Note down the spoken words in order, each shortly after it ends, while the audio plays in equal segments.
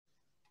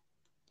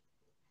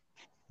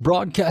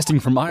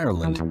Broadcasting from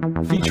Ireland,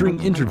 featuring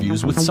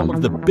interviews with some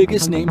of the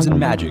biggest names in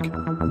magic.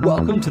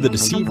 Welcome to the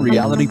Deceive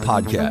Reality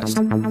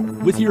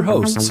Podcast with your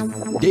hosts,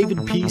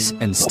 David Peace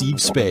and Steve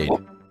Spade.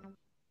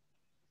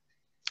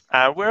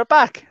 We're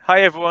back.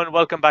 Hi, everyone.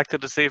 Welcome back to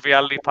the Deceive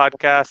Reality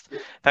Podcast.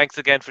 Thanks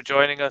again for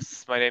joining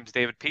us. My name's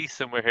David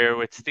Peace, and we're here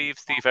with Steve.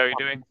 Steve, how are you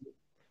doing?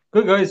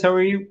 Good, guys. How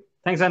are you?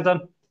 Thanks,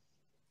 Anton.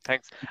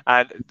 Thanks.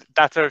 And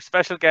that's our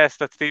special guest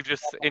that Steve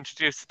just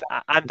introduced,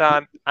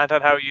 Anton.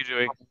 Anton, how are you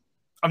doing?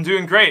 I'm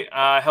doing great.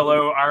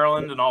 Hello,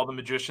 Ireland, and all the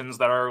magicians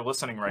that are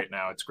listening right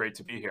now. It's great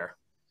to be here.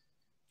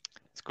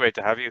 It's great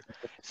to have you.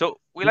 So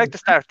we like to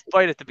start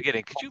right at the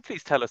beginning. Could you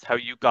please tell us how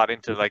you got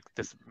into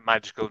this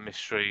magical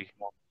mystery,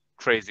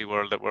 crazy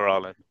world that we're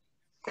all in?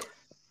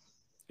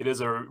 It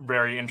is a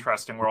very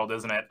interesting world,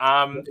 isn't it?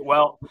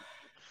 Well,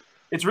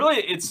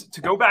 it's to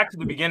go back to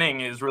the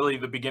beginning is really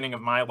the beginning of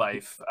my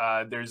life.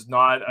 There's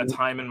not a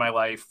time in my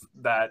life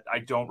that I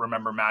don't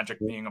remember magic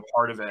being a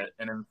part of it.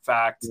 And in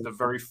fact, the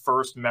very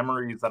first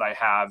memories that I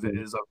have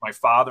is of my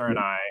father and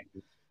I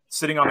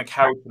sitting on the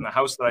couch in the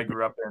house that I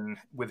grew up in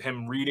with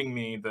him reading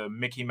me the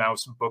Mickey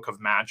Mouse Book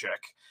of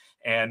Magic.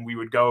 And we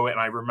would go, and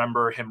I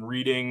remember him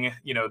reading,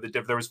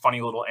 there was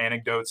funny little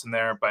anecdotes in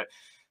there, but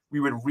we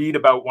would read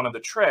about one of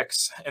the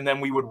tricks, and then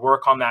we would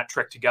work on that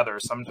trick together.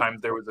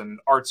 Sometimes there was an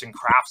arts and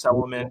crafts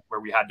element where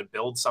we had to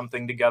build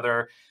something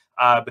together.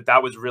 But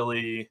that was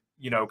really,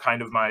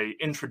 kind of my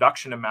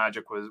introduction to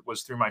magic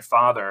was through my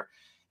father.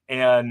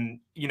 And,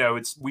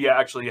 we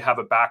actually have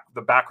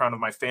the background of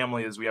my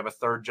family is we have a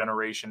third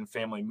generation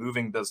family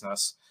moving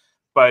business.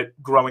 But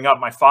growing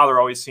up, my father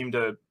always seemed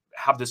to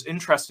have this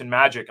interest in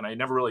magic, and I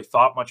never really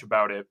thought much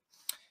about it.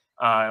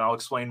 And I'll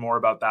explain more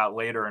about that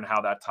later and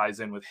how that ties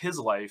in with his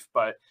life.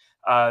 But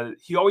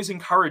he always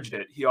encouraged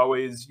it. He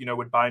always,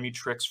 would buy me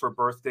tricks for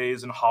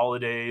birthdays and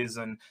holidays.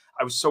 And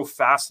I was so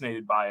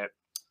fascinated by it.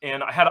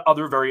 And I had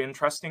other very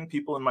interesting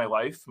people in my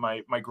life.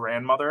 My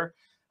grandmother,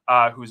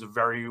 who's a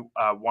very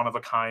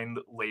one-of-a-kind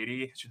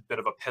lady. She's a bit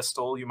of a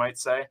pistol, you might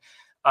say.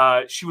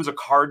 She was a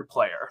card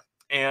player.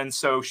 And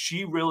so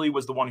she really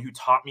was the one who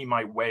taught me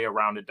my way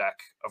around a deck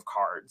of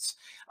cards.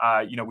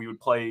 We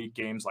would play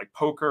games like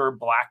poker,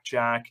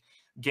 blackjack,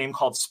 a game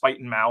called Spite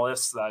and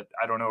Malice that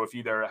I don't know if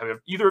either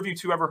of you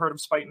two ever heard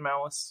of Spite and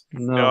Malice?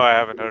 No, I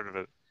haven't heard of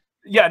it.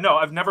 Yeah, no,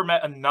 I've never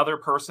met another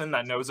person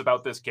that knows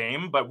about this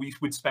game, but we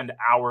would spend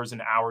hours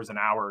and hours and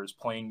hours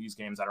playing these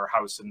games at our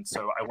house. And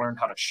so I learned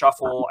how to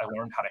shuffle. I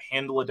learned how to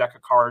handle a deck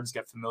of cards,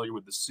 get familiar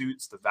with the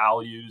suits, the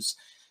values,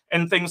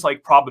 and things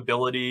like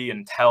probability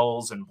and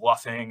tells and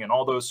bluffing and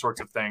all those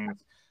sorts of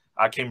things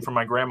came from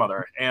my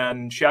grandmother.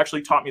 And she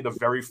actually taught me the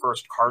very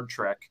first card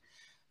trick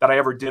that I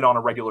ever did on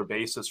a regular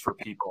basis for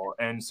people.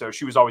 And so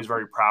she was always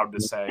very proud to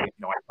say,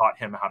 I taught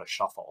him how to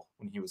shuffle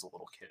when he was a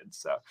little kid.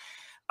 So,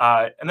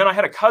 and then I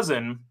had a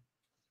cousin.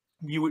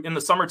 In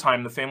the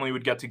summertime, the family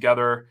would get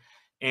together,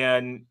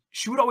 and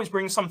she would always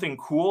bring something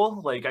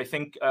cool. Like I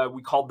think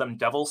we called them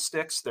devil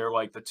sticks. They're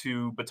like the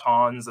two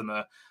batons and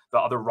the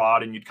other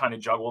rod, and you'd kind of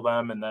juggle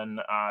them. And then,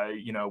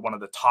 one of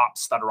the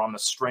tops that are on the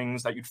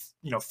strings that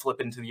you'd,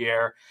 flip into the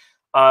air.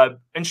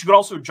 And she would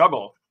also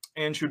juggle,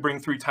 and she would bring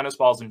 3 tennis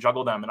balls and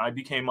juggle them. And I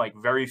became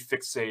very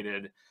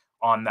fixated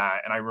on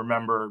that. And I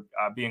remember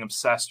being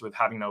obsessed with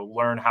having to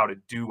learn how to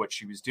do what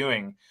she was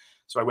doing.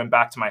 So I went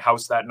back to my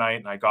house that night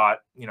and I got,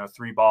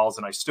 3 balls,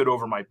 and I stood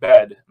over my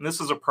bed. And this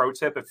is a pro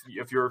tip.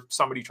 If you're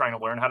somebody trying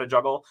to learn how to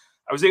juggle,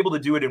 I was able to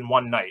do it in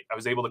one night. I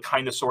was able to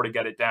kind of sort of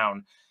get it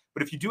down.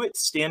 But if you do it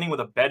standing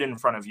with a bed in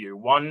front of you,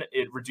 one,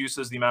 it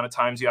reduces the amount of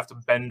times you have to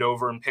bend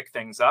over and pick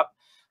things up,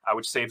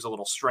 which saves a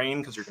little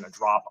strain because you're going to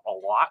drop a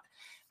lot.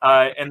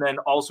 And then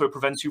also it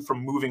prevents you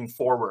from moving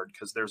forward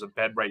because there's a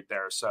bed right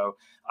there. So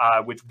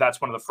that's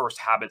one of the first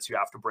habits you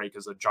have to break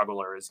as a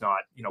juggler is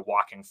not,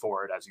 walking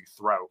forward as you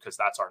throw, because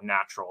that's our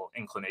natural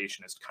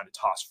inclination is to kind of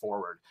toss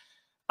forward.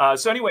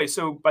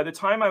 So by the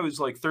time I was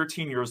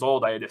 13 years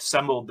old, I had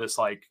assembled this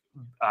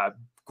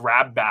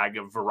grab bag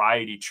of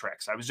variety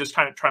tricks. I was just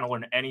kind of trying to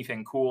learn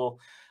anything cool.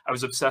 I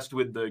was obsessed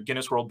with the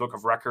Guinness World Book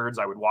of Records.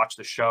 I would watch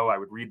the show. I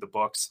would read the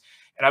books.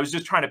 And I was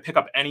just trying to pick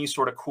up any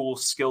sort of cool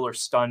skill or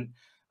stunt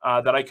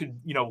that I could,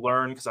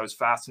 learn because I was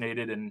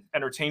fascinated and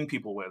entertain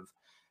people with.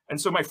 And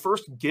so my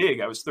first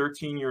gig, I was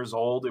 13 years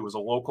old. It was a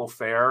local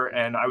fair,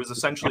 and I was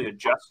essentially a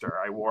jester.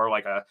 I wore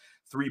a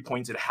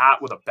 3-pointed hat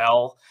with a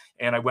bell,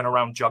 and I went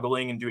around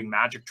juggling and doing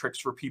magic tricks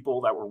for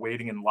people that were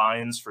waiting in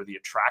lines for the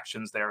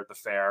attractions there at the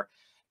fair.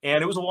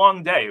 And it was a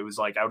long day. It was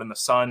out in the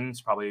sun.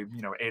 It's probably,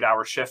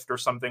 8-hour shift or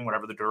something,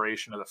 whatever the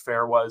duration of the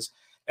fair was.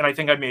 And I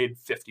think I made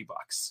 $50.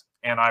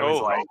 And I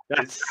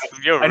was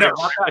you're I know,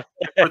 rich.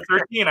 for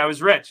 13, I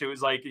was rich. It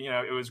was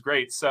it was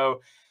great.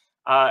 So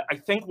I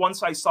think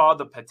once I saw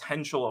the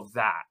potential of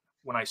that,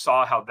 when I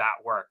saw how that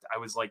worked, I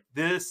was like,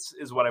 this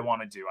is what I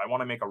want to do. I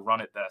want to make a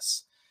run at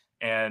this.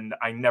 And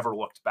I never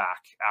looked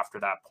back after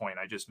that point.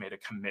 I just made a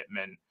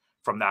commitment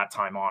from that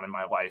time on in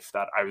my life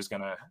that I was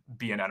going to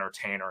be an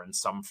entertainer in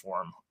some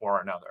form or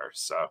another.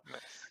 So,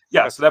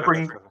 yeah, so that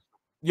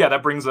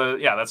brings,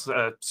 that's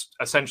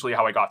essentially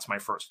how I got to my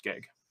first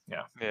gig.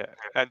 Yeah,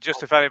 and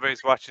just if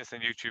anybody's watching this on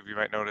YouTube, you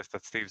might notice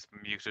that Steve's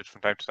muted from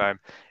time to time.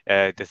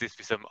 There seems to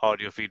be some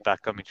audio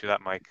feedback coming through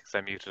that mic because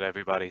I muted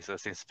everybody, so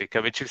it seems to be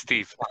coming through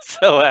Steve.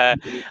 So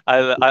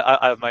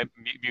I might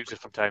mute it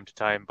from time to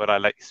time, but I'll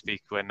let you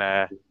speak when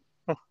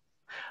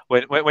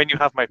you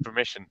have my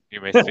permission.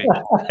 You may speak.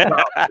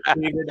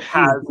 David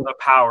has the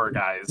power,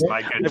 guys.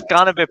 My goodness, I've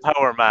gone a bit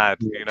power mad.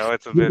 You know,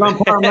 it's a bit. You've gone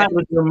power mad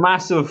with your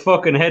massive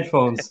fucking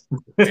headphones.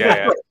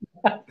 Yeah.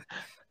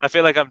 I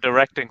feel like I'm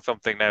directing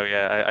something now.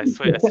 Yeah, I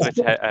switch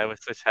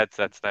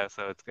headsets now,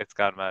 so it's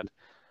gone mad.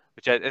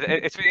 Which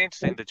it's really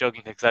interesting, the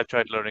juggling, because I've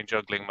tried learning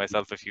juggling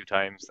myself a few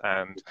times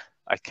and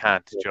I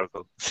can't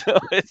juggle. So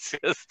it's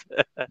just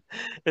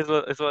it's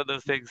one of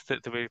those things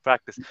to really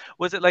practice.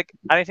 Was it like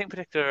anything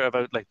particular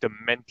about like the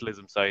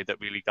mentalism side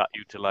that really got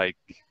you to like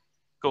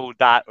go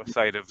that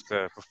side of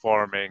the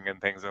performing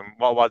and things? And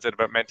what was it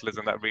about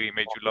mentalism that really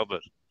made you love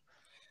it?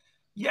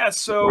 Yeah,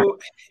 so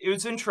it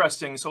was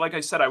interesting. So like I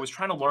said, I was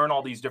trying to learn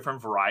all these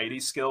different variety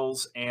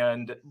skills.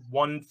 And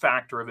one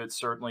factor of it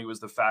certainly was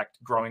the fact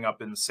growing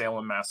up in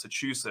Salem,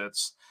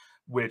 Massachusetts,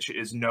 which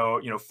is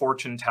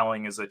fortune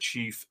telling is a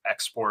chief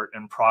export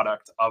and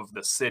product of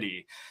the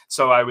city.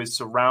 So I was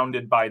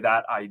surrounded by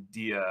that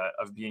idea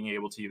of being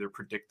able to either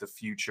predict the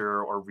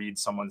future or read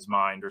someone's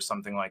mind or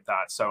something like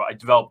that. So I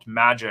developed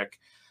magic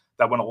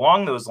that went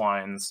along those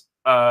lines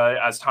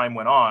as time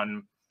went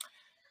on.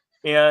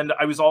 And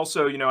I was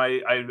also,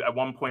 I at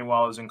one point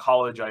while I was in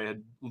college, I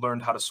had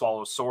learned how to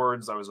swallow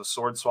swords. I was a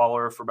sword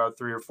swallower for about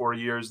 3 or 4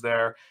 years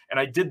there. And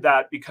I did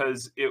that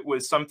because it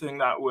was something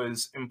that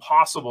was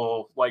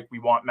impossible, like we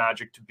want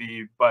magic to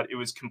be, but it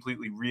was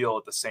completely real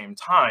at the same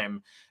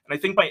time. And I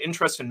think my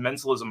interest in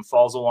mentalism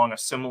falls along a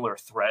similar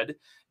thread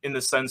in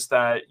the sense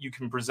that you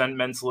can present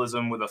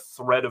mentalism with a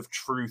thread of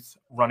truth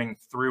running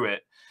through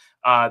it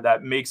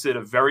that makes it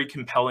a very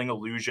compelling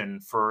illusion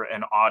for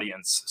an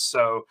audience.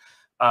 So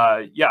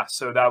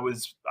so that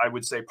was, I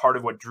would say, part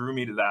of what drew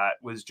me to that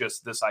was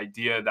just this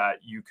idea that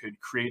you could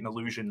create an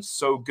illusion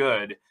so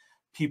good,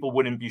 people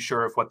wouldn't be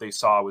sure if what they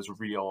saw was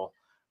real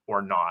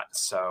or not.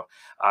 So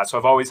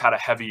I've always had a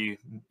heavy,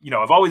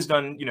 I've always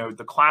done,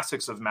 the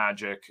classics of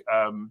magic,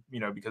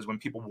 because when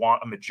people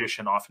want a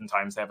magician,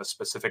 oftentimes they have a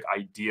specific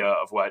idea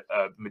of what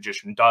a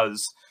magician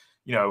does,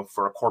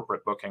 for a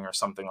corporate booking or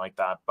something like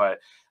that. But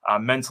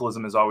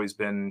mentalism has always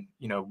been,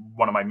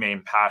 one of my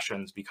main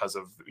passions because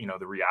of,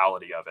 the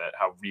reality of it,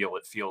 how real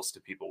it feels to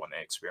people when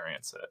they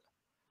experience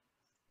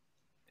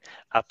it.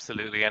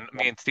 Absolutely. And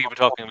me and Steve were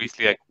talking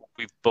recently, like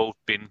we've both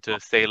been to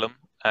Salem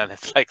and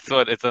it's like, so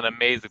it's an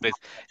amazing place.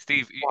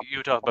 Steve, you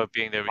were talking about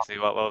being there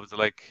recently. What was it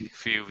like a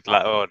few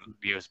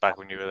years back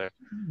when you were there?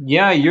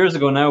 Yeah, years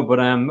ago now, but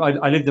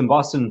I lived in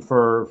Boston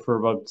for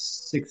about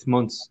 6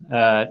 months,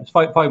 5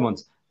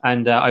 months.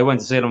 And I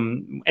went to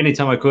Salem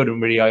anytime I could, and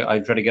really I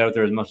tried to get out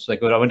there as much as I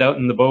could. I went out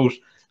in the boat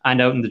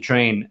and out in the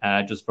train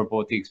just for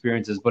both the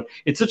experiences. But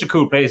it's such a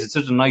cool place. It's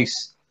such a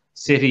nice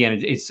city,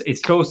 and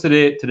it's close to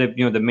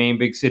the main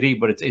big city.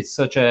 But it's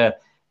such a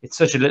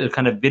little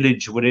kind of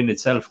village within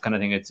itself, kind of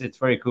thing. It's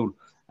very cool.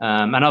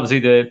 And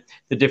obviously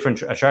the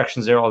different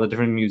attractions there, all the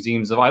different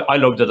museums. I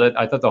loved it.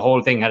 I thought the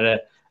whole thing had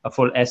a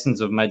full essence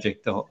of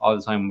magic all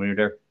the time when we were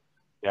there.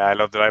 Yeah, I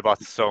loved it. I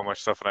bought so much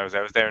stuff when I was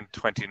there. I was there in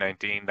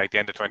 2019, like the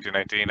end of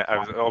 2019. I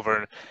was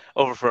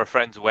over for a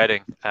friend's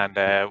wedding, and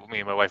me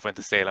and my wife went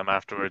to Salem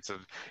afterwards. And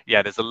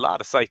yeah, there's a lot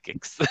of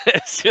psychics.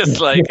 It's just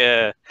like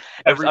I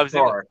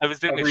was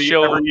doing a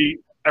show.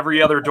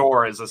 Every other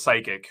door is a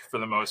psychic for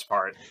the most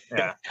part.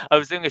 Yeah. I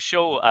was doing a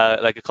show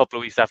like a couple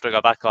of weeks after I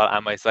got back on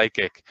Am I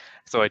Psychic?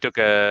 So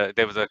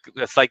there was a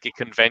psychic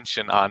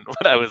convention on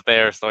when I was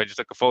there. So I just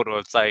took a photo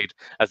outside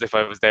as if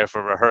I was there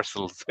for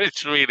rehearsals,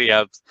 which really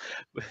helps.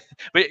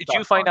 But do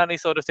you find any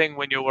sort of thing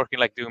when you're working,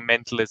 like doing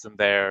mentalism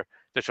there,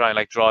 to try and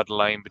like draw the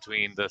line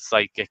between the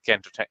psychic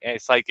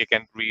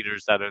and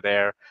readers that are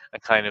there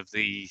and kind of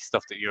the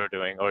stuff that you're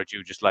doing? Or do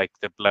you just like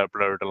to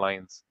blur the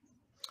lines?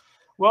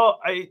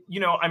 Well,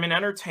 I'm an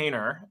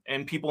entertainer,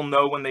 and people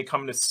know when they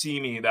come to see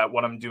me that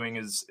what I'm doing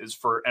is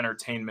for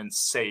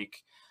entertainment's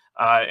sake,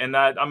 and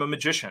that I'm a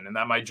magician, and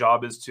that my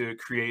job is to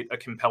create a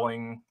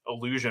compelling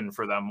illusion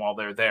for them while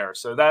they're there.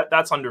 So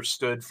that's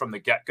understood from the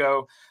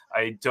get-go.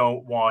 I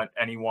don't want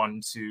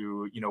anyone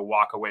to,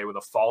 walk away with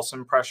a false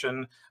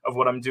impression of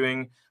what I'm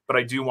doing, but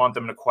I do want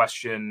them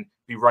to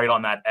be right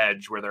on that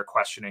edge where they're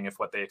questioning if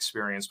what they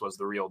experienced was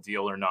the real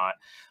deal or not.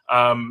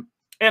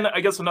 And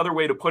I guess another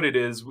way to put it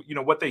is,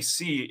 what they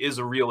see is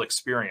a real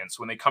experience.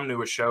 When they come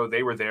to a show,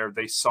 they were there,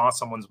 they saw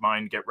someone's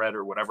mind get read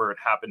or whatever it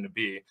happened to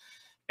be.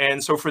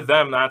 And so for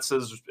them, that's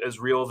as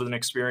real of an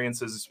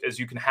experience as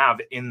you can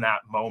have in that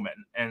moment.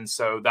 And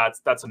so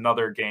that's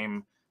another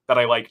game that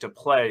I like to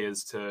play,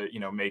 is to,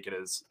 make it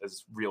as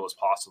real as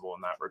possible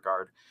in that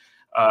regard.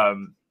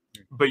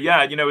 But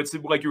yeah, it's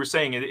like you were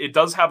saying, it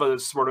does have a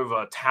sort of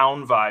a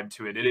town vibe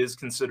to it. It is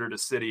considered a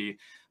city.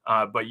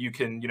 But you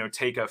can,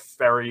 take a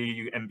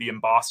ferry and be in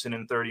Boston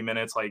in 30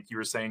 minutes. Like you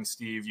were saying,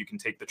 Steve, you can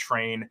take the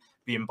train,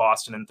 be in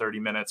Boston in 30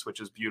 minutes, which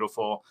is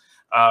beautiful.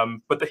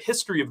 But the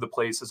history of the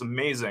place is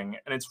amazing.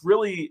 And it's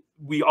really,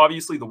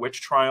 obviously the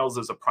witch trials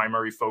is a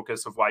primary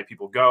focus of why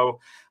people go.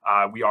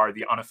 We are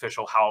the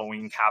unofficial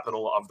Halloween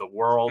capital of the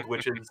world,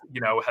 which is,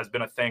 has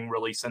been a thing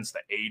really since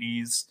the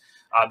 80s.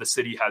 The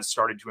city has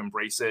started to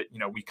embrace it.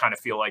 We kind of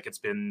feel like it's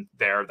been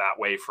there that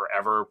way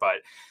forever,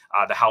 but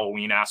the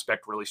Halloween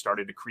aspect really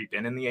started to creep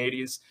in the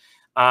 80s.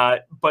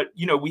 But,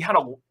 we had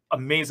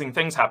amazing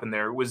things happen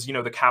there. It was,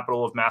 the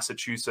capital of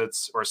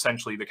Massachusetts, or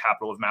essentially the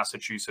capital of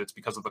Massachusetts,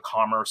 because of the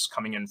commerce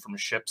coming in from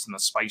ships and the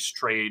spice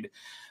trade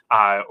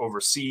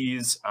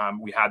overseas.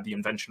 We had the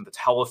invention of the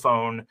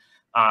telephone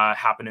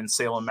happen in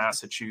Salem,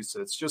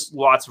 Massachusetts. Just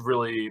lots of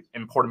really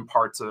important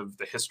parts of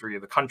the history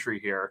of the country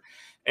here.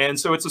 And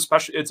so it's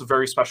a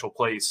very special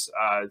place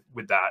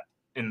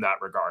in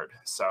that regard.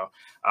 So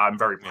I'm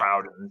very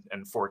proud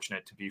and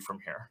fortunate to be from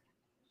here.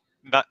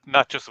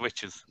 Not just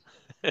witches.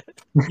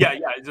 yeah,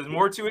 there's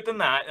more to it than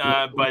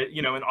that. But,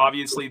 and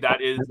obviously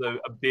that is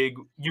a big,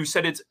 you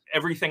said it's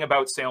everything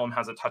about Salem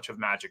has a touch of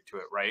magic to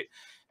it, right?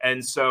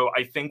 And so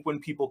I think when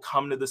people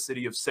come to the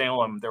city of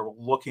Salem, they're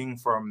looking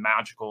for a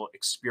magical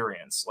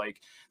experience.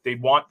 Like they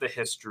want the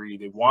history,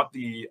 they want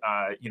the,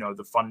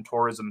 the fun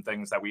tourism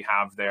things that we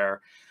have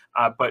there.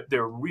 But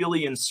they're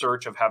really in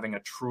search of having a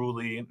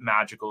truly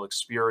magical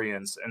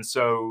experience. And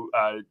so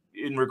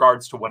in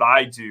regards to what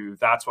I do,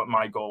 that's what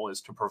my goal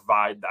is, to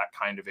provide that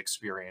kind of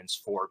experience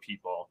for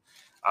people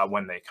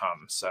when they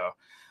come. So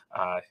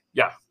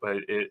but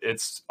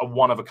it's a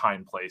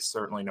one-of-a-kind place.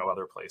 Certainly no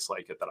other place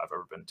like it that I've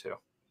ever been to.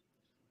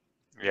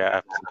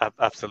 Yeah,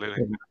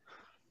 absolutely.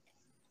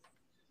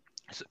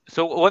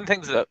 So one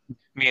thing that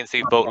me and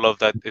Steve both love,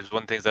 that is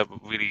one thing that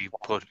really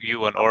put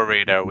you on our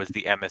radar, was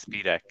the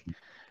MSP deck.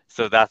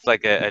 So that's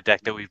like a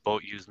deck that we've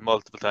both used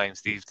multiple times.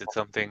 Steve did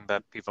something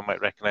that people might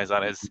recognize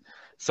on his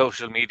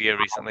social media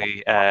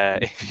recently.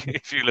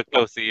 If you look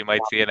closely, you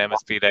might see an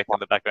MSP deck in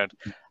the background.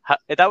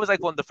 That was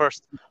like one of the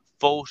first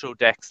photo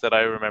decks that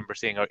I remember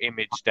seeing, or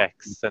image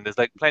decks. And there's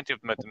like plenty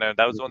of them out there now.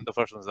 That was one of the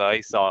first ones that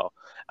I saw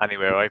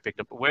anywhere, I picked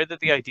up. Where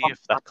did the idea of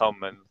that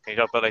come? And can you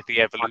talk about like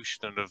the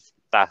evolution of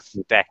that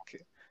deck?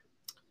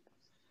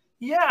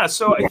 Yeah,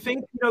 so I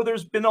think,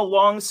 there's been a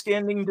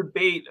long-standing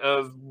debate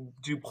of,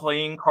 do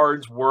playing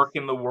cards work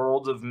in the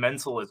world of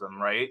mentalism,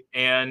 right?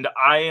 And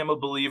I am a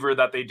believer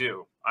that they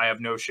do. I have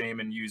no shame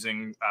in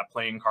using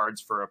playing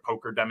cards for a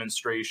poker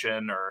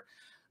demonstration, or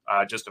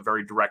just a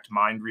very direct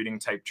mind-reading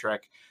type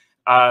trick.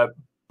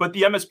 But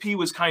the MSP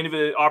was kind of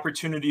an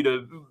opportunity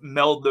to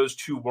meld those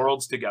two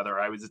worlds together.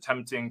 I was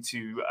attempting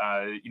to,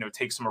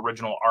 take some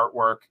original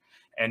artwork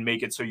and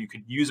make it so you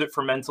could use it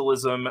for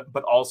mentalism,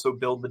 but also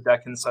build the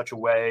deck in such a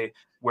way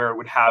where it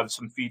would have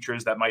some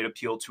features that might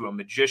appeal to a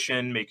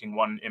magician, making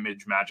one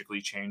image magically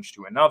change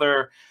to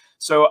another.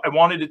 So I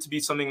wanted it to be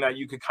something that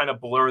you could kind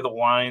of blur the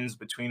lines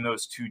between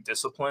those two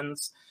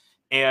disciplines.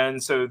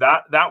 And so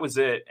that was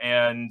it.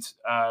 And,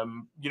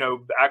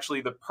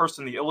 actually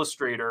the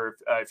illustrator,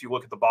 if you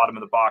look at the bottom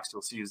of the box,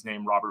 you'll see his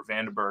name, Robert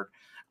Vandenberg.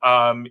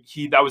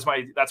 That's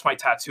my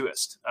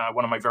tattooist,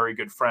 one of my very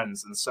good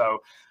friends. And so,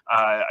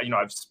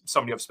 I've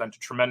spent a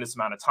tremendous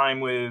amount of time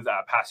with,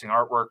 passing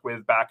artwork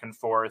with back and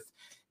forth.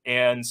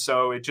 And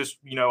so it just,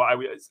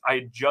 I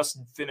had just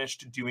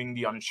finished doing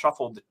the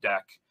Unshuffled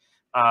deck.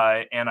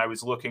 And I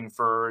was looking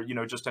for,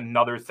 just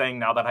another thing,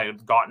 now that I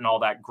had gotten all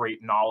that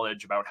great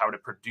knowledge about how to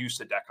produce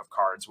a deck of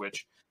cards,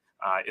 which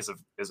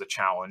is a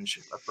challenge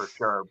for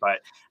sure. But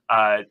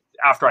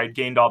after I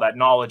gained all that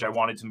knowledge, I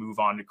wanted to move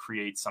on to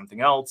create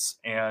something else.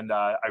 And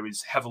I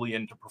was heavily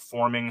into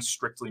performing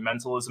strictly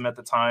mentalism at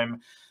the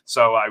time.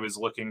 So I was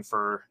looking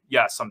for,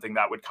 something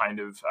that would kind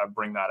of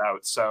bring that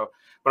out. So,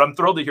 but I'm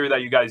thrilled to hear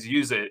that you guys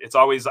use it. It's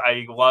always,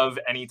 I love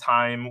any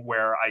time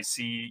where I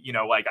see,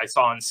 like I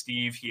saw on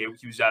Steve, he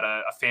was at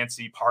a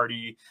fancy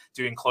party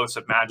doing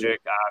close-up magic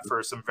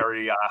for some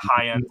very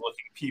high-end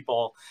looking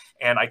people.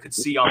 And I could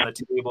see on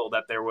the table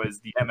that there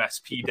was the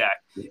MSP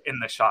deck in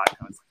the shot.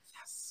 I was like,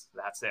 yes,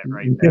 that's it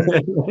right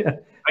there.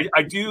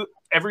 I do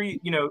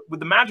with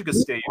the Magic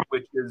Estate,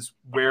 which is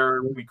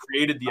where we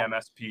created the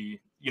MSP,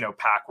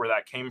 pack, where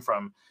that came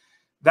from.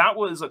 That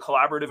was a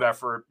collaborative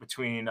effort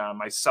between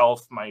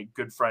myself, my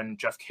good friend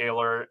Jeff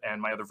Kaler,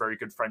 and my other very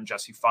good friend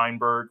Jesse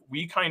Feinberg.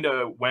 We kind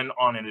of went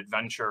on an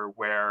adventure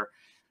where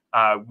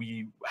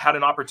we had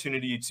an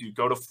opportunity to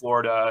go to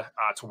Florida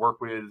to work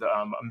with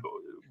a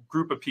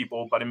group of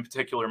people, but in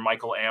particular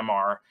Michael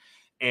Amar.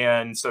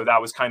 And so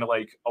that was kind of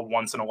like a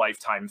once in a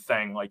lifetime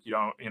thing. Like,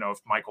 if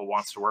Michael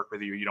wants to work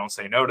with you, you don't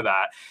say no to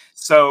that.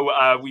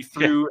 So we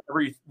threw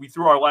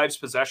our lives'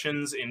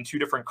 possessions in 2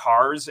 different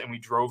cars, and we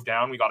drove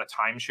down. We got a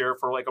timeshare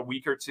for like a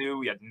week or 2.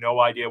 We had no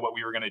idea what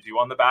we were going to do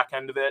on the back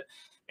end of it.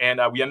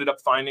 And we ended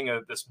up finding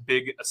this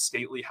big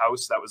stately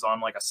house that was on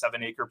like a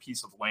 7-acre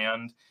piece of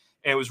land.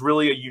 And it was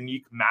really a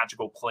unique,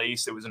 magical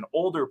place. It was an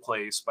older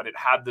place, but it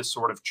had this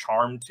sort of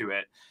charm to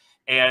it.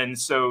 And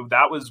so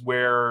that was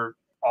where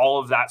all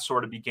of that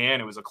sort of began.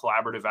 It was a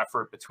collaborative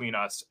effort between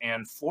us,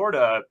 and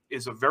Florida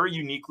is a very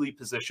uniquely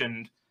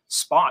positioned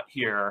spot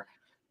here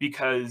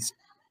because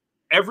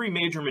every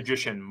major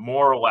magician,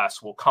 more or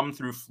less, will come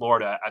through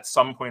Florida at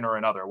some point or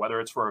another, whether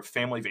it's for a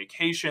family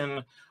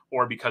vacation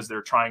or because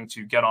they're trying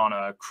to get on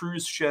a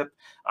cruise ship,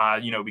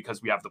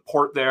 because we have the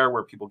port there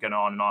where people get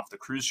on and off the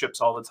cruise ships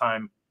all the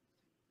time,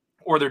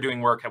 or they're doing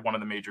work at one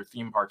of the major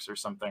theme parks or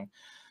something.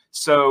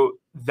 So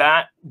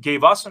that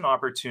gave us an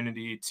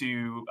opportunity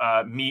to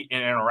meet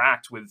and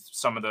interact with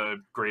some of the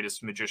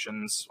greatest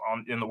magicians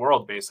in the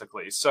world,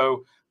 basically.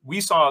 So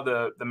we saw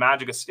the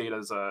Magic Estate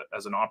as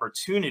an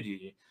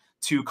opportunity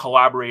to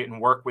collaborate and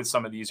work with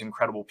some of these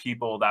incredible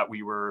people that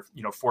we were,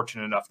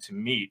 fortunate enough to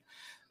meet.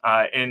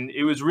 And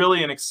it was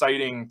really an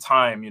exciting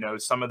time.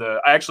 I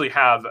actually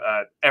have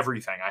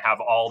everything. I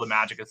have all the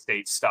Magic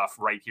Estate stuff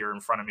right here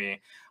in front of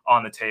me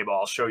on the table.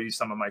 I'll show you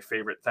some of my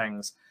favorite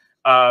things.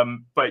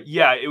 But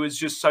yeah, it was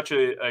just such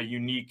a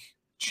unique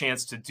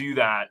chance to do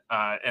that.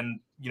 And,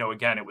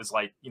 again, it was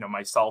like,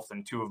 myself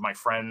and two of my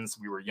friends,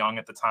 we were young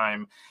at the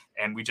time,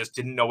 and we just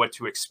didn't know what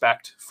to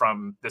expect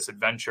from this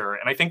adventure.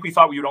 And I think we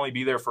thought we would only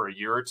be there for a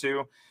year or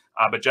two,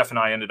 but Jeff and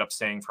I ended up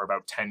staying for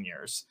about 10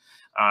 years.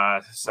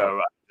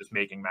 Just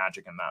making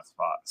magic in that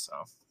spot.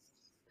 So.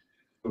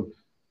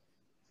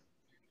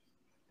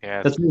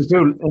 Yeah, that's really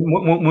cool.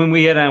 And when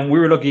we had, we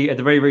were lucky at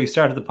the very, very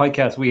start of the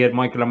podcast, we had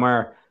Michael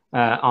Amar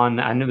on,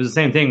 and it was the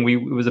same thing.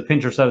 It was a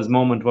pinch ourselves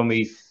moment when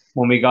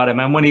we got him,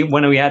 and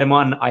when we had him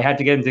on, I had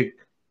to get him to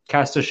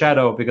cast a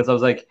shadow because I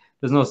was like,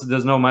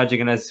 there's no magic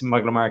unless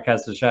Michael Amar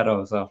casts a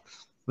shadow. So it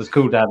was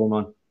cool to have him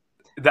on.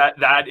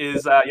 That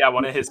is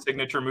one of his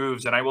signature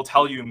moves, and I will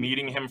tell you,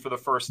 meeting him for the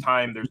first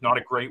time, there's not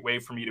a great way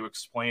for me to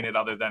explain it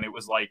other than it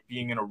was like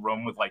being in a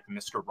room with like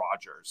Mr.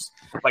 Rogers,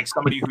 like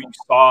somebody who you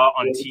saw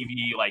on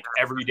TV like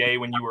every day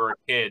when you were a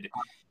kid,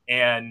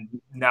 and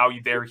now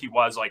there he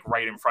was like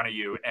right in front of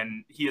you,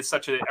 and he is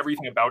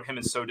everything about him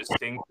is so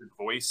distinct, his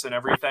voice and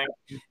everything.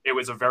 It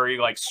was a very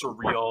like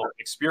surreal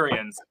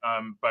experience,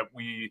 but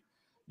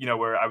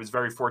where I was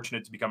very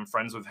fortunate to become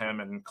friends with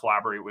him and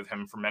collaborate with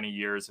him for many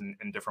years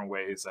in different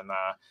ways. And,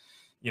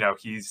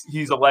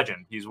 he's a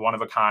legend. He's one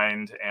of a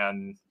kind.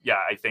 And yeah,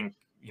 I think,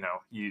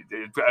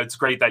 it's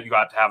great that you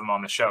got to have him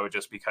on the show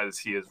just because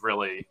he is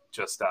really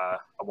just a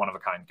one of a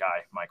kind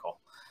guy, Michael.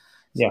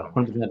 So. Yeah,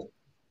 100%.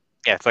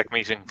 Yeah, it's like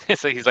meeting.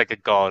 So he's like a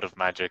god of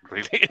magic,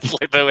 really. It's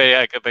like the way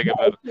I can think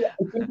about it.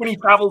 I think when he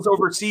travels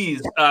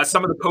overseas,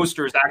 some of the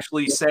posters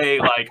actually say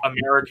like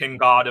 "American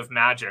God of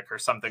Magic" or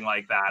something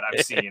like that.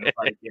 I've seen,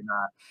 like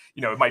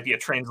it might be a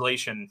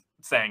translation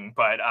thing,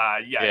 but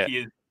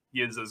he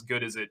is as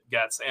good as it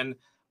gets. And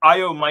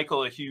I owe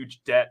Michael a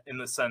huge debt in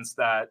the sense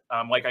that,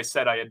 like I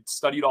said, I had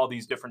studied all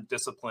these different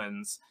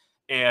disciplines,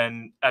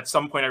 and at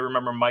some point, I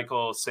remember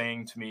Michael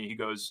saying to me, he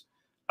goes,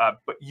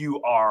 "But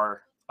you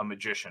are a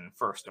magician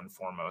first and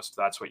foremost.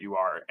 That's what you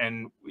are."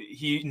 And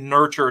he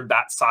nurtured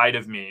that side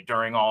of me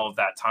during all of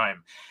that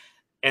time.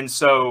 And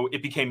so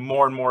it became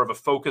more and more of a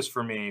focus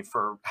for me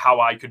for how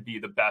I could be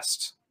the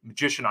best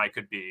magician I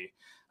could be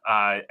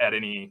at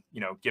any,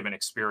 given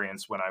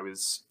experience. When I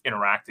was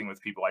interacting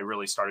with people, I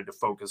really started to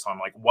focus on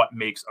like what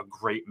makes a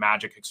great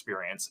magic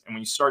experience. And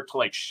when you start to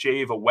like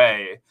shave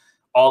away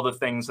all the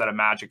things that a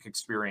magic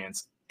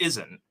experience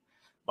isn't,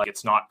 like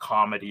it's not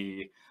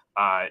comedy,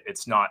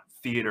 it's not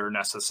theater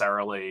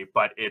necessarily,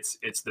 but it's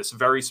this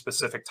very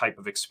specific type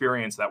of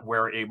experience that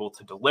we're able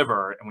to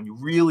deliver. And when you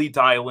really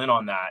dial in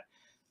on that,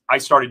 I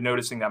started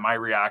noticing that my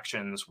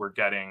reactions were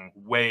getting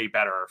way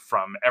better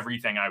from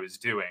everything I was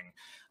doing,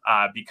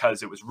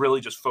 because it was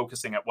really just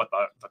focusing at what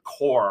the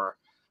core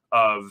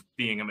of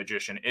being a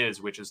magician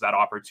is, which is that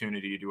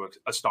opportunity to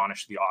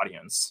astonish the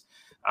audience.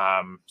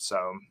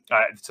 So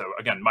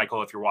again,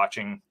 Michael, if you're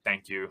watching,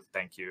 thank you.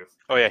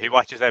 Oh yeah, he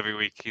watches every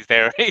week. He's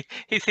there.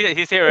 He's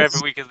here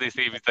every week as they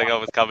see him. He's like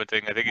always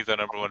commenting. I think he's our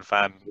 #1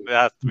 fan.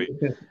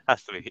 It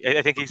has to be.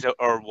 I think he's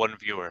our one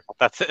viewer.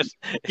 That's it.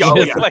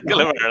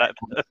 Michael Amar.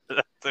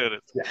 That's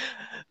it. Yeah.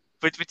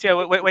 But yeah,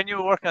 when you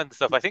were working on the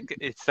stuff, I think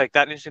it's like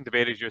that interesting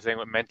debate as you were saying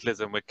with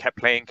mentalism, with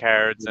playing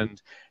cards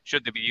and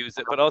should they be used,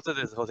 but also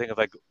this whole thing of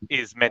like,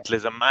 is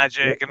mentalism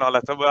magic and all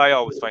that stuff. Well, I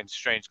always find it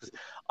strange because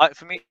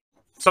for me,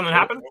 something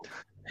happened.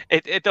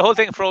 The whole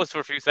thing froze for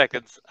a few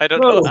seconds. I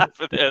don't know what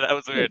happened there. That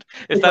was weird.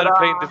 It started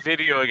playing the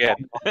video again.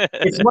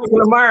 It's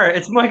Michael Amar.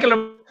 It's Michael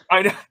Amar.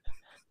 I know.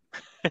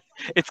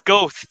 It's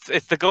ghosts.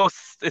 It's the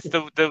ghosts. It's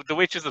the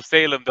witches of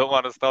Salem don't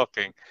want us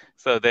talking,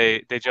 so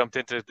they jumped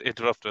in to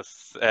interrupt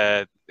us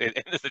in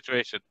the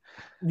situation.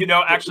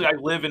 Actually, I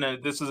live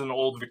this is an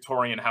old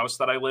Victorian house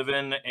that I live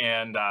in,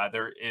 and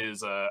there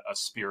is a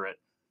spirit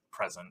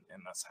present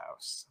in this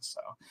house.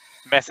 So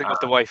messing with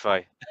the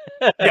Wi-Fi.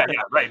 yeah,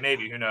 right.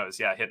 Maybe, who knows?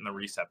 Yeah, hitting the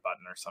reset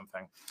button or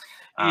something.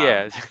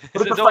 Yeah,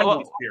 but it's a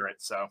friendly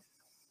spirit. So.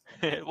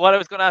 What I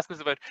was going to ask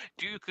was about,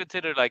 do you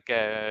consider like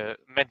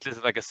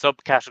mentalism like a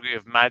subcategory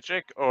of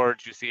magic, or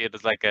do you see it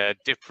as like a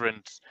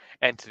different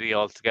entity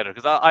altogether?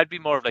 Because I'd be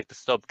more of like the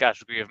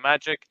subcategory of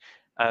magic,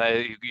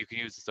 and you can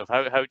use the stuff.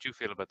 How would you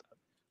feel about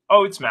that?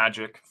 Oh, it's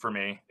magic for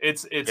me.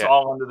 It's Yeah.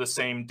 all under the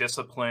same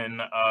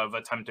discipline of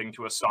attempting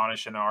to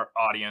astonish an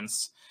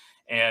audience.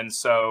 And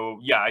so,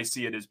 yeah, I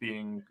see it as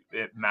being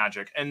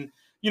magic. And,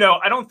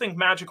 I don't think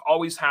magic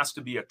always has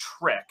to be a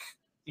trick.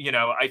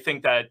 I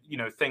think that,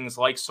 things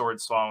like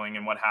sword swallowing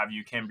and what have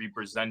you can be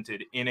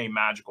presented in a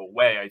magical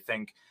way. I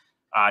think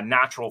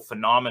natural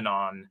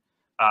phenomenon,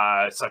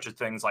 such as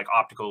things like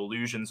optical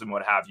illusions and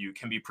what have you,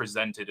 can be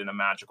presented in a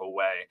magical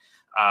way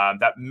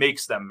that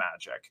makes them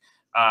magic.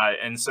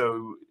 And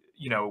so,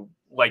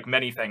 like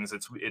many things,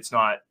 it's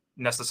not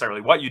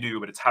necessarily what you do,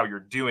 but it's how you're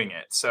doing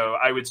it. So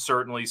I would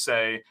certainly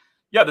say,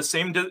 yeah, the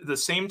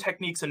same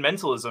techniques in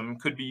mentalism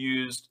could be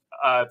used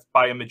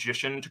by a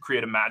magician to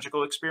create a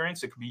magical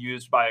experience. It could be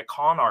used by a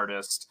con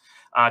artist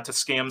to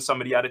scam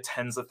somebody out of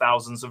tens of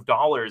thousands of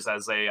dollars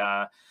as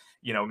a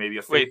maybe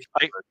a fake.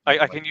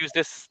 Wait, I can use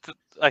this.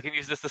 I can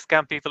use this to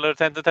scam people out of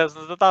tens of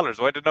thousands of dollars.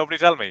 Why did nobody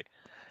tell me?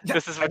 Yeah,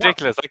 this is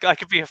ridiculous. I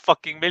could be a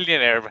fucking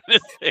millionaire by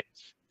this stage.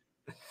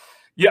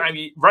 Yeah, I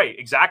mean, right,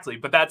 exactly.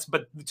 But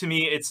to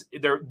me, it's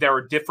there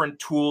are different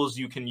tools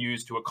you can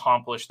use to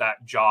accomplish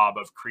that job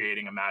of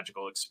creating a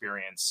magical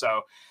experience.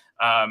 So,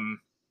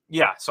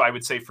 yeah, so I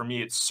would say for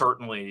me, it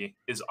certainly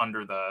is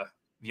under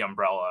the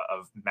umbrella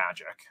of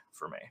magic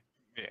for me.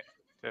 Yeah,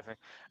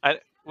 definitely. And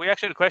we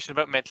actually had a question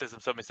about mentalism.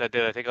 Somebody said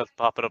that. I think I'll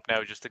pop it up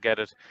now just to get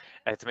it,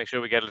 to make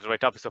sure we get it the right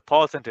topic. So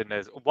Paul sent in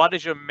is, what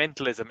is your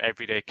mentalism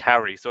everyday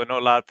carry? So I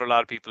know for a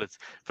lot of people, it's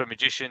for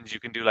magicians.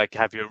 You can do like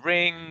have your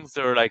rings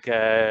or like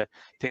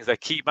things like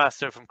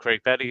Keymaster from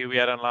Craig Betty, who we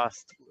had on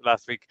last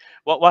week.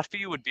 What for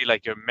you would be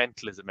like your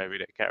mentalism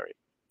everyday carry?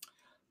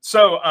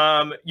 So,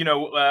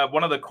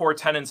 one of the core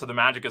tenets of the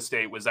Magic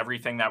Estate was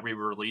everything that we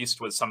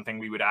released was something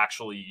we would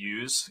actually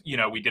use.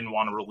 We didn't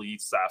want to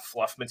release that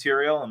fluff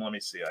material. And let me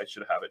see, I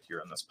should have it here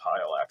in this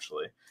pile,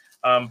 actually.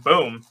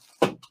 Boom.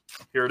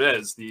 Here it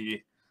is,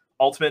 the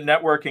ultimate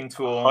networking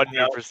tool.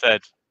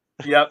 100%.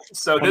 Yep.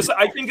 So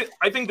I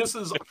think this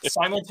is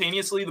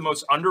simultaneously the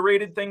most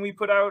underrated thing we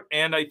put out,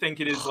 and I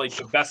think it is like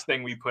the best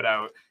thing we put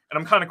out. And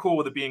I'm kind of cool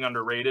with it being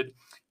underrated.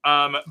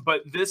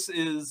 But this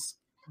is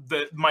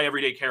my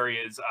everyday carry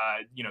is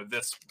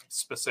this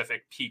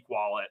specific Peak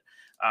wallet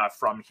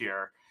from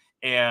here,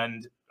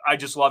 and I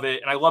just love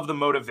it. And I love the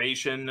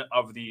motivation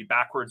of the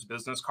backwards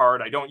business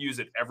card. I don't use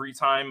it every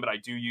time, but I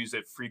do use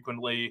it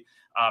frequently.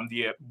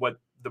 What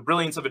the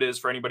brilliance of it is,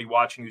 for anybody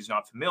watching who's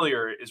not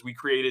familiar, is we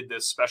created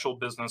this special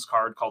business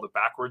card called the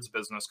backwards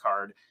business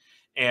card.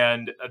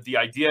 And the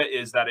idea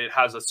is that it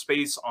has a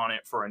space on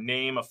it for a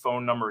name, a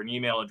phone number, an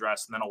email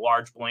address, and then a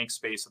large blank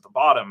space at the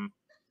bottom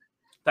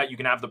that you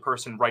can have the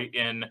person write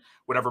in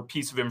whatever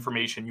piece of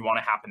information you want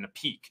to happen to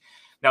peak.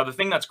 Now, the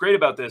thing that's great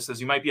about this is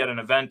you might be at an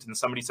event and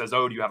somebody says,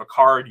 oh, do you have a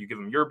card? You give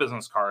them your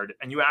business card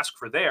and you ask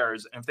for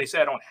theirs. And if they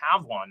say, I don't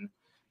have one,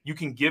 you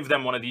can give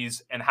them one of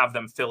these and have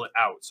them fill it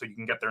out. So you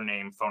can get their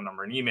name, phone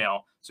number, and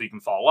email so you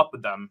can follow up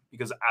with them.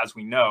 Because as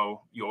we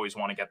know, you always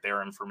want to get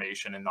their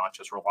information and not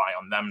just rely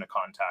on them to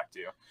contact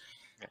you.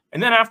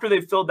 And then after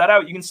they've filled that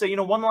out, you can say,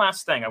 one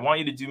last thing. I want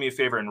you to do me a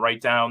favor and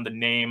write down the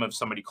name of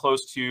somebody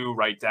close to you.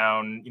 Write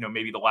down,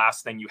 maybe the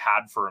last thing you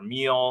had for a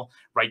meal.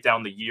 Write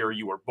down the year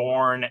you were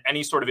born.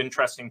 Any sort of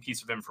interesting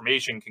piece of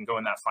information can go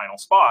in that final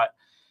spot.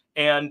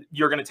 And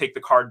you're going to take the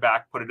card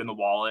back, put it in the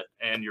wallet,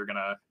 and you're going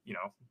to,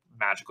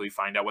 magically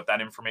find out what that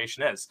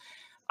information is.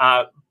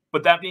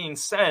 But that being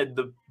said,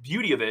 the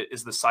beauty of it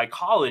is the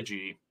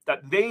psychology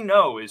that they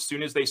know as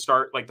soon as they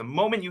start, like the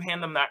moment you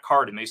hand them that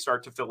card and they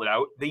start to fill it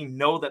out, they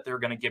know that they're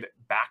going to give it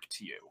back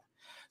to you.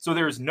 So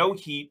there's no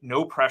heat,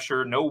 no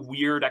pressure, no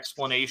weird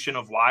explanation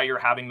of why you're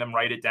having them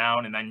write it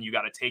down and then you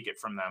got to take it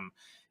from them.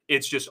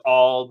 It's just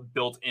all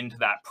built into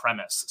that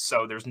premise.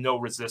 So there's no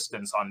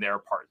resistance on their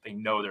part. They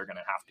know they're going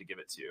to have to give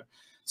it to you.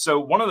 So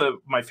one of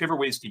my favorite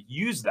ways to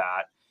use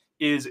that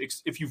is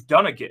if you've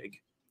done a gig,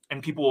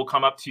 and people will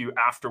come up to you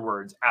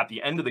afterwards at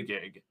the end of the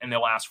gig and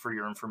they'll ask for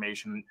your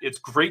information. It's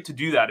great to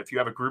do that if you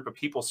have a group of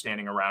people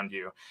standing around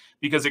you,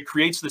 because it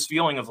creates this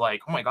feeling of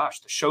like, oh my gosh,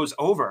 the show's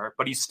over,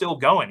 but he's still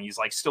going. He's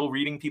like still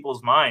reading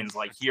people's minds,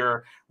 like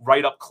here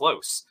right up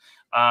close.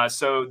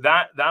 So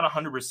that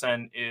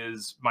 100%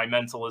 is my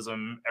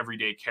mentalism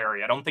everyday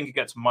carry. I don't think it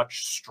gets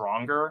much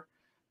stronger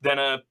than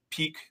a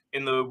Peak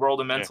in the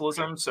world of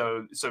mentalism.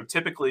 So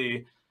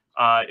typically,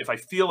 if I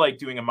feel like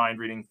doing a mind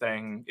reading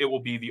thing, it will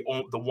be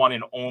the one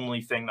and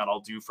only thing that I'll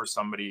do for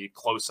somebody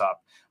close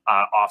up.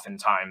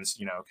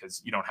 Oftentimes,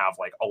 because you don't have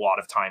like a lot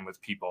of time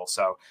with people.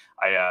 So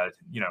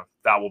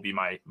that will be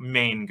my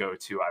main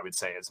go-to, I would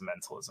say, as a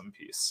mentalism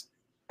piece.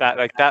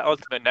 That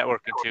ultimate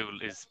networking tool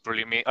is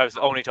brilliant. I was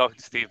only talking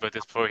to Steve about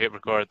this before we hit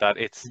record, that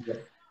it's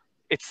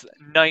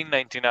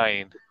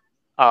 $9.99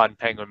 on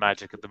Penguin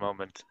Magic at the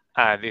moment.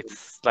 And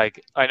it's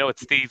like, I know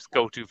it's Steve's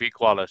go-to Peak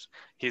wallet.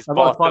 He's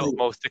bought the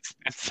most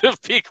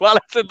expensive Peak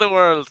wallets in the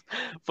world.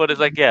 But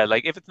it's like, yeah,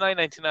 like if it's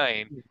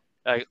 $9.99,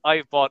 like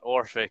I've bought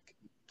Orphic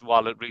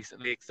wallet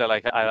recently, because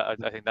I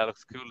think that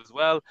looks cool as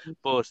well.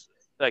 But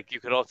like you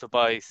could also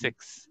buy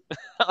 6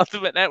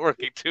 Ultimate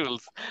Networking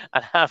tools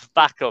and have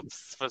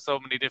backups for so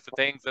many different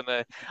things. And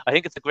I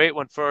think it's a great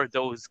one for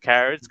those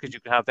cards because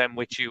you can have them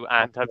with you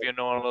and have your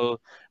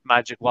normal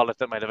Magic wallet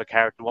that might have a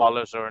card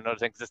wallet or another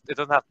thing. It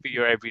doesn't have to be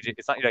your everyday.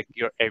 It's not like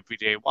your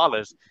everyday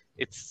wallet.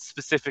 It's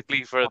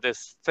specifically for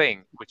this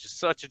thing, which is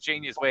such a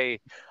genius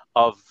way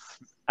of,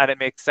 and it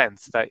makes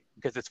sense that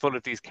because it's full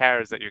of these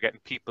cards that you're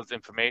getting people's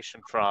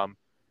information from.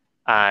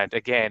 And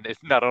again, it's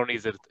not only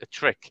is it a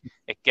trick,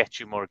 it gets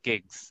you more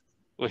gigs,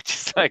 which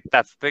is like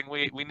that's the thing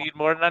we need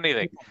more than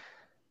anything.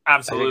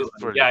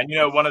 Absolutely. Yeah. And, you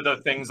know, one of the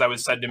things that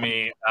was said to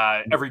me,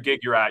 every gig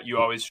you're at, you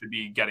always should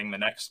be getting the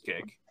next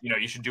gig. You know,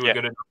 you should do a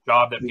good enough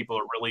job that people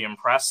are really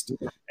impressed,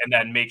 and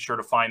then make sure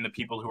to find the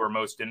people who are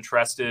most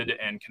interested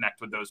and connect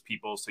with those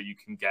people so you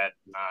can get,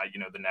 you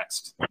know, the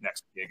next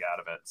gig out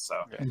of it.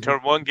 So turn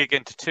 1 gig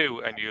into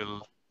 2 and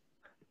you'll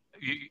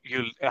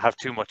have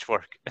too much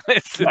work.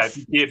 If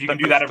you can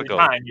do that every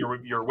time,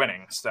 you're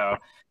winning. So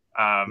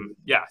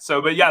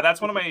but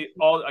that's one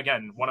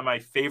of my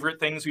favorite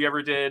things we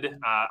ever did.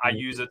 I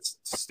use it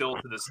still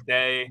to this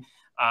day,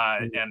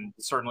 and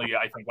certainly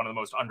I think one of the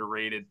most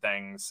underrated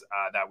things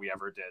that we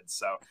ever did.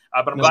 So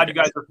but I'm glad you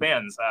guys are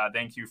fans.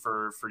 Thank you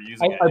for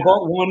using it. I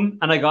bought one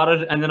and I got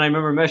it, and then I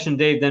remember meshing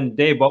Dave, then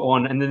Dave bought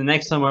one, and then the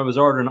next time I was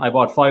ordering I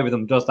bought 5 of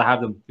them just to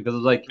have them, because it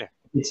was like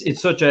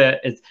it's such a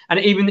and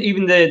even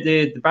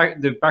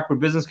the backward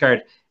business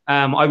card.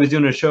 I was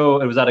doing a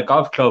show, it was at a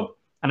golf club,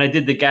 and I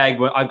did the gag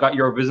where I've got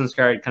your business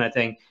card kind of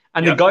thing.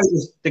 And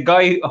the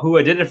guy who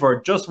I did it for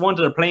just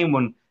wanted a plain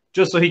one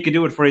just so he could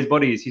do it for his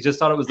buddies. He just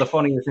thought it was the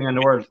funniest thing in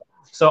the world.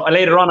 So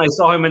later on, I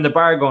saw him in the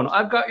bar going,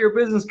 "I've got your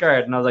business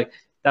card," and I was like,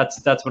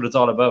 "That's what it's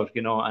all about,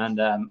 you know." And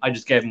I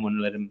just gave him one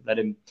and let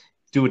him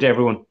do it to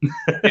everyone.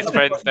 His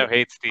friends now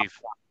hate Steve.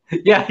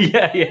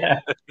 Yeah.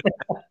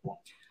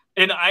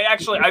 And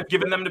I've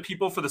given them to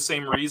people for the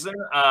same reason,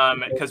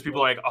 because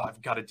people are like, "Oh,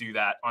 I've got to do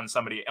that on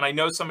somebody." And I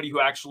know somebody who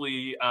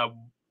actually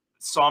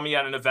saw me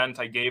at an event.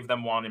 I gave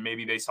them one, and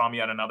maybe they saw me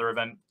at another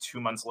event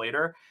 2 months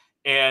later,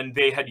 and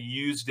they had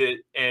used it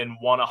and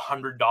won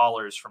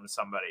 $100 from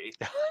somebody.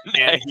 Nice.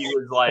 And he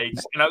was like,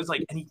 and I was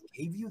like, "And he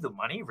gave you the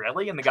money,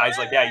 really?" And the guy's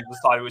like, "Yeah, he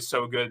just thought it was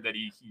so good that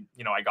he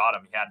you know, I got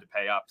him. He had to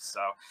pay up."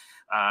 So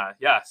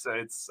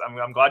so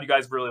I'm glad you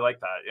guys really like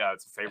that. Yeah,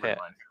 it's a favorite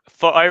line.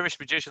 For Irish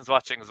magicians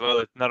watching as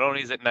well, not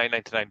only is it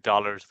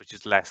 $9.99, which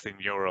is less than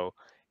 €1,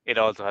 it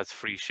also has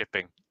free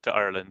shipping to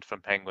Ireland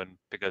from Penguin,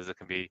 because it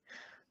can be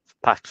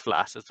packed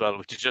flat as well,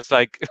 which is just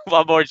like,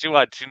 what more do you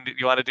want?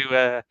 You want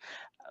to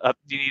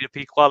do you need a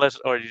peak wallet,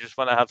 or you just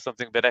want to have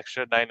something a bit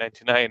extra?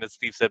 $9.99, as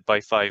Steve said,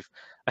 buy 5.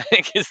 I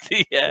think is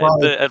the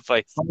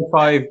advice.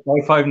 Buy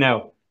 5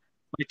 now.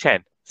 Buy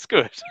 10. Screw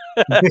it.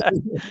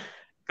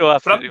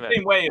 But I'm the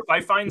same way. If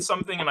I find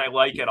something and I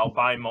like it, I'll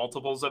buy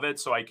multiples of it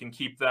so I can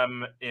keep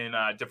them in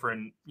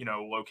different, you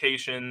know,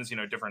 locations, you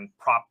know, different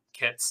prop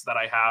kits that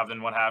I have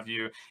and what have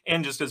you,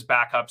 and just as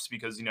backups,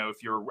 because, you know,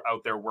 if you're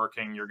out there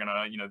working, you're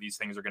gonna, you know, these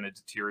things are gonna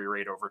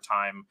deteriorate over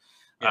time.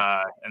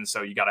 And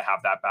so you got to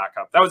have that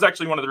backup. That was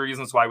actually one of the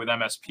reasons why with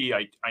MSP,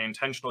 I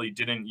intentionally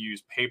didn't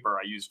use paper.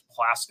 I used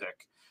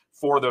plastic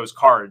for those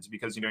cards,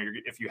 because, you know,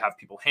 if you have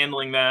people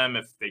handling them,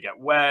 if they get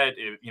wet,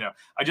 you know,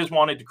 I just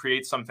wanted to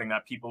create something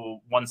that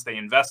people, once they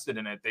invested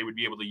in it, they would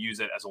be able to use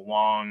it as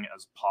long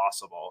as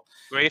possible.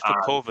 Great for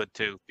COVID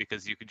too,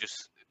 because you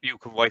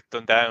can wipe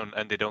them down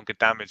and they don't get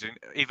damaged. And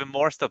even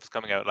more stuff is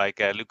coming out, like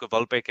Luca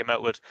Volpe came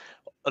out with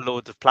a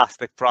load of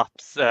plastic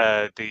props.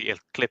 The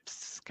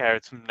Eclipse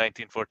cards from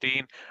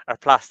 1914 are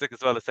plastic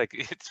as well.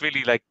 It's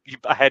really like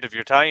ahead of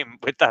your time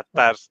with that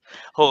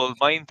whole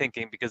mind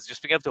thinking, because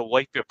just being able to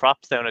wipe your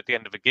props down at the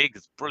end of a gig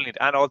is brilliant.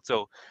 And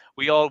also,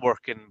 we all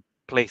work in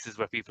places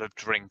where people have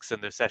drinks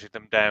and they're setting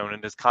them down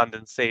and there's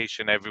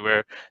condensation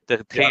everywhere.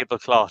 The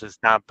tablecloth is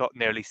damp,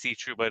 nearly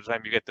see-through by the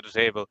time you get to the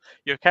table.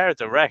 Your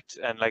cards are wrecked,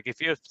 and like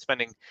if you're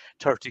spending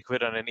 30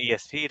 quid on an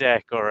ESP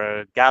deck or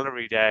a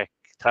gallery deck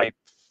type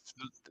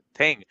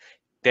thing,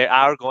 they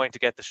are going to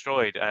get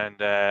destroyed. And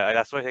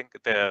that's why I think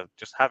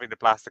just having the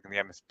plastic in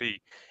the MSP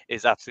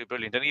is absolutely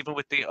brilliant. And even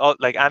with the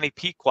like any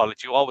peak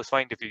wallet, you always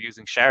find if you're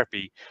using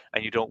Sharpie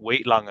and you don't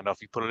wait long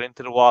enough, you put it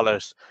into the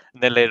wallet,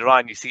 and then later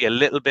on you see a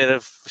little bit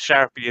of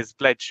Sharpie has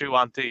bled through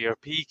onto your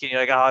peak, and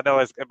you're like, "Oh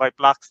no, my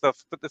black stuff."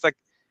 But it's like,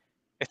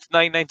 it's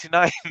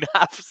 $9.99,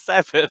 half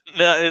 7.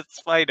 No, it's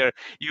fine. Or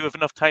you have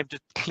enough time to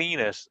clean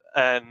it,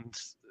 and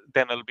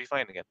then it'll be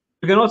fine again.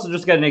 You can also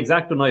just get an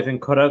X-Acto knife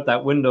and cut out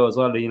that window as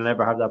well, and you'll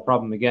never have that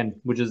problem again.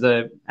 Which is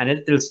and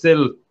it'll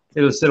still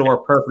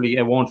work perfectly.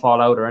 It won't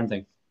fall out or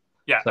anything.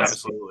 Yeah, so,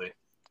 absolutely.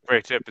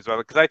 Great tip as well,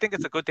 because I think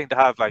it's a good thing to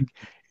have, like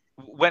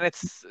when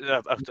it's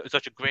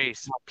such a great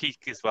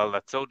peak as well.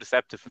 That's so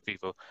deceptive for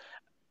people.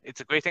 It's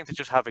a great thing to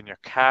just have in your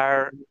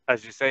car,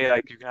 as you say.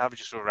 Like you can have it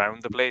just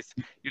around the place.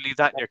 You leave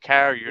that in your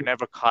car, you're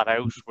never caught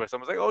out where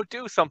someone's like, "Oh,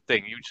 do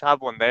something." You just have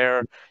one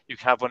there. You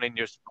can have one in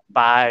your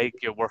bag,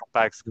 your work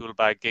bag, school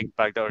bag, gig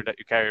bag that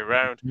you carry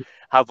around.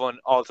 Have one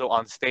also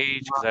on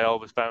stage, because I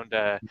always found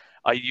I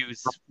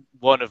use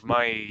one of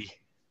my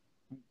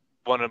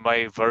one of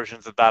my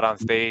versions of that on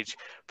stage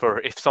for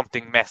if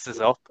something messes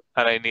up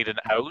and I need an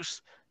out,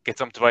 get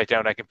something to write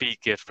down, I can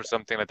peek it for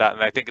something like that.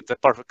 And I think it's a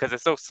perfect, because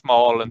it's so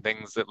small and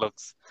things,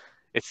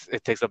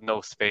 it takes up no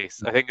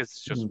space. I think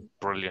it's just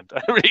brilliant.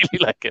 I really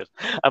like it.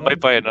 I might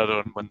buy another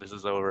one when this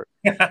is over.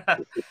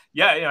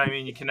 Yeah, I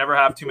mean, you can never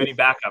have too many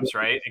backups,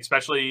 right?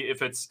 Especially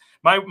if it's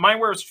my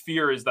worst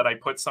fear is that I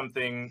put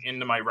something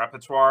into my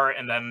repertoire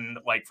and then,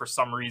 like, for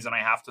some reason I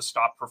have to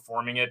stop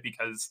performing it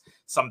because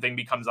something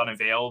becomes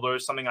unavailable or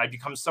something. I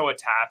become so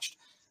attached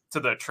to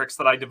the tricks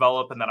that I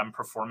develop and that I'm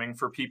performing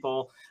for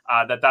people,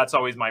 that's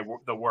always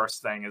the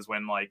worst thing, is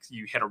when, like,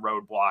 you hit a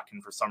roadblock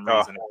and for some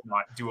reason it's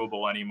not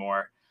doable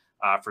anymore.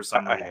 For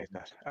some reason. I hate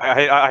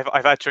that.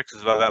 I've had tricks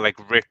as well that, like,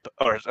 rip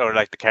or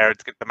like the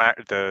cards get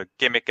the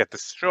gimmick get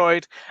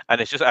destroyed and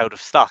it's just out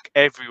of stock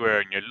everywhere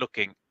and you're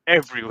looking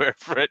everywhere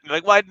for it.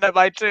 Like, why didn't I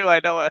buy two?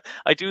 I know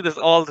I do this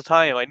all the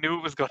time. I knew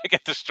it was going to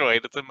get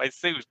destroyed. It's in my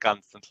suit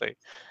constantly.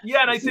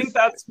 Yeah, and I think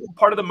that's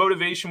part of the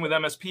motivation with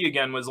MSP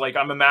again, was like,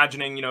 I'm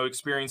imagining, you know,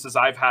 experiences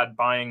I've had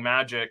buying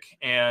Magic,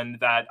 and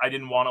that I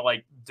didn't want to,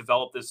 like,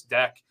 develop this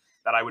deck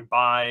that I would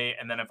buy,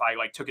 and then if I,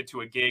 like, took it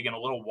to a gig and a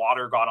little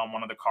water got on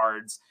one of the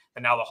cards,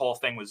 and now the whole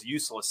thing was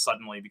useless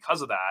suddenly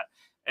because of that.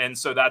 And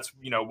so that's,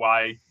 you know,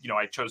 why, you know,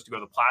 I chose to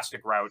go the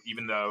plastic route,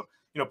 even though,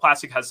 you know,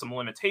 plastic has some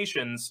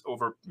limitations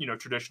over, you know,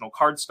 traditional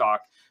cardstock,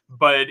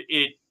 but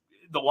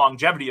the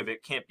longevity of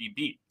it can't be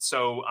beat.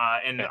 So,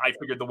 and I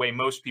figured the way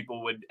most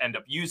people would end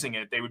up using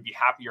it, they would be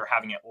happier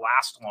having it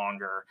last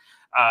longer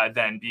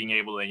than being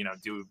able to, you know,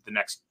 do the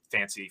next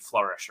fancy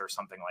flourish or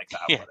something like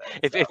that. Yeah.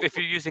 With it. If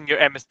you're using your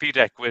MSP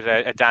deck with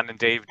a Dan and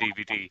Dave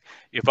DVD,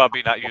 you're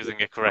probably not using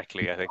it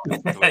correctly, I think.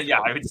 Yeah,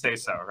 I would say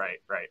so.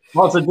 Right.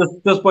 Also,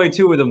 just buy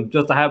two of them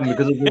just to have them,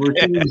 because of the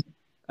routine.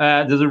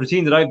 There's a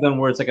routine that I've done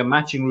where it's like a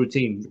matching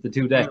routine with the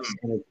two decks,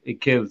 and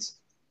it kills.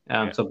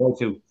 So buy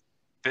two.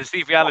 The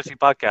Deceive Reality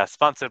podcast,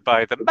 sponsored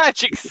by the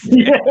Magic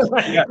Estate. Go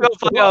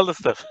buy all the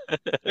stuff.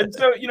 And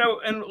so, you know,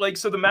 and like,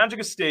 so the Magic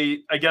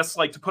Estate, I guess,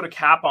 like, to put a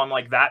cap on,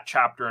 like, that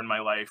chapter in my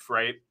life,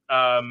 right?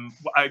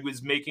 I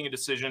was making a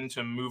decision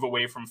to move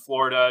away from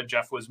Florida.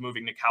 Jeff was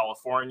moving to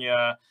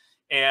California.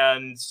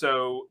 And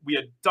so we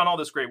had done all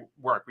this great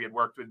work. We had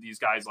worked with these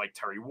guys like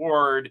Terry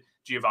Ward,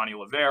 Giovanni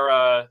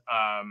Oliveira,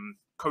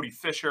 Cody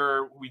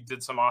Fisher. We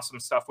did some awesome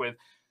stuff with.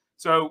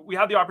 So we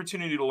had the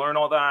opportunity to learn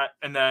all that.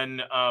 And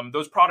then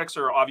those products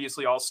are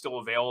obviously all still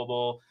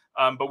available.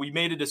 But we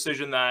made a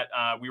decision that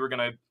we were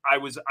going to,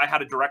 I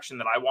had a direction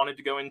that I wanted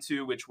to go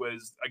into, which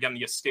was, again,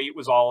 the estate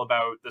was all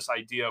about this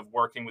idea of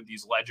working with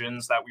these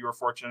legends that we were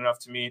fortunate enough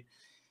to meet.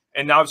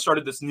 And now I've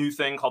started this new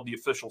thing called the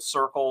Official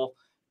Circle.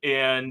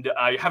 And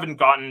I haven't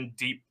gotten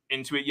deep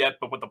into it yet,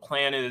 but what the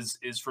plan is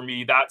for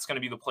me, that's going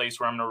to be the place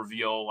where I'm going to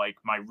reveal, like,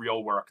 my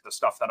real work, the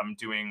stuff that I'm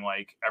doing,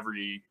 like,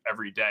 every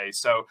day.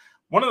 So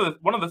one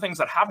of the things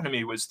that happened to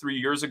me was 3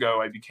 years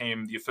ago, I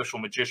became the official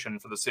magician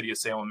for the city of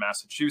Salem,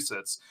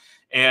 Massachusetts,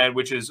 and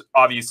which is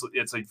obviously,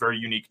 it's a very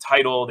unique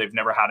title. They've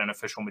never had an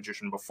official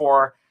magician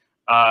before.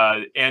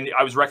 And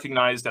I was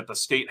recognized at the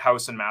State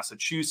House in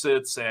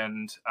Massachusetts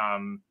and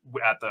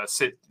at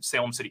the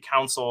Salem City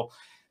Council.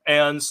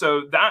 And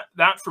so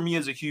that for me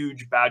is a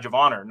huge badge of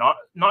honor.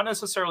 Not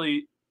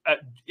necessarily,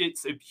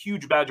 it's a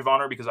huge badge of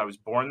honor because I was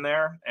born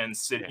there and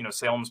you know,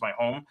 Salem's my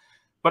home,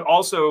 but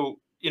also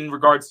in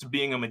regards to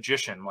being a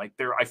magician, like,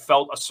 I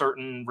felt a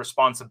certain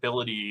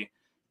responsibility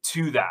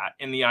to that,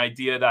 in the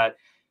idea that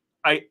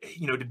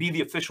you know, to be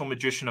the official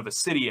magician of a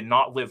city and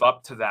not live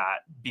up to that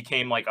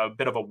became like a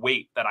bit of a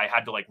weight that I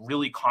had to, like,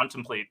 really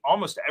contemplate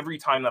almost every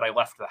time that I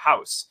left the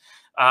house,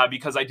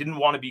 because I didn't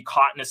want to be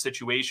caught in a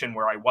situation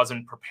where I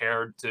wasn't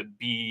prepared to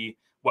be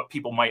what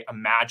people might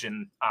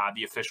imagine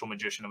the official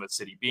magician of a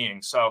city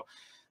being. So,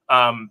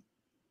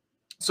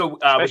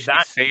 with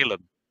that,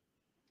 Salem.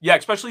 Yeah,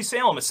 especially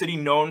Salem, a city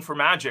known for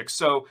magic.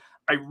 So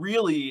I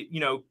really, you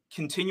know,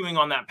 continuing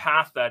on that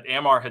path that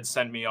Amar had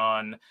sent me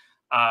on,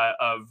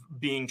 of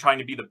trying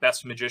to be the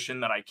best magician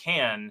that I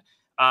can,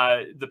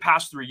 the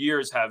past 3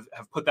 years have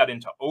put that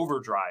into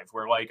overdrive,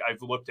 where, like,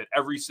 I've looked at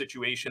every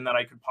situation that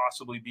I could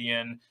possibly be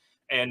in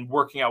and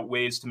working out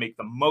ways to make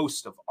the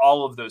most of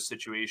all of those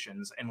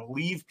situations and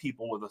leave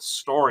people with a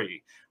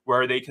story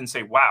where they can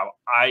say, wow,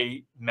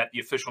 I met the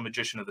official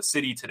magician of the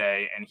city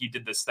today and he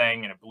did this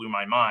thing and it blew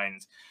my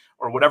mind.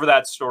 Or whatever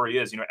that story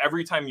is. You know,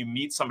 every time you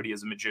meet somebody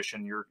as a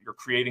magician, you're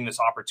creating this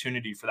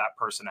opportunity for that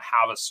person to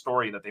have a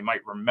story that they might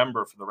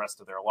remember for the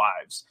rest of their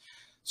lives.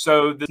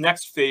 So the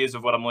next phase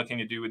of what I'm looking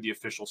to do with the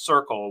Official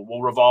Circle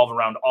will revolve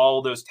around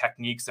all those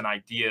techniques and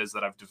ideas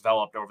that I've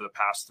developed over the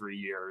past 3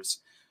 years,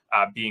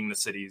 being the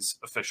city's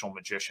official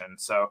magician.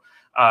 So,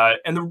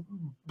 and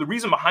the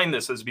reason behind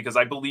this is because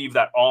I believe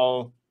that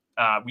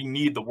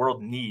the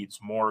world needs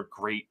more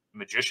great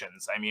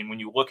magicians. I mean, when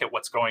you look at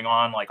what's going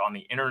on, like, on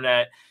the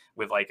internet,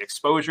 with, like,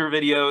 exposure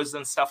videos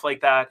and stuff like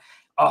that,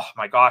 oh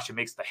my gosh, it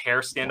makes the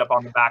hair stand up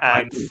on the back of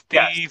my neck.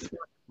 Steve,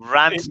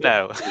 Rant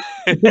now.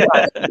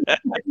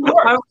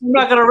 I'm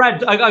not gonna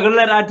rant. I'm gonna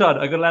let Anton.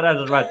 I'm gonna let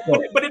Anton rant.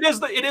 But it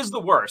is the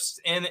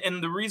worst,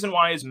 and the reason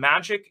why is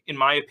Magic, in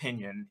my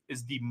opinion,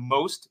 is the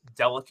most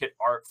delicate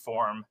art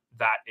form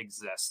that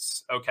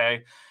exists.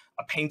 Okay,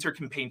 a painter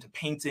can paint a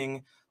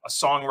painting, a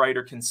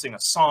songwriter can sing a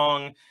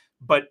song,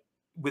 but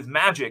with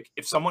Magic,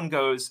 if someone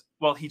goes,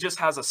 well, he just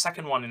has a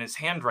second one in his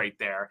hand right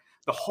there,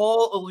 the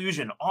whole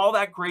illusion, all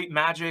that great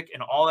magic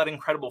and all that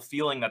incredible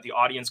feeling that the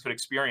audience could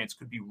experience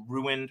could be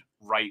ruined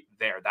right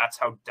there. That's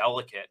how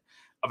delicate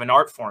of an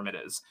art form it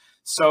is.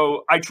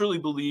 So I truly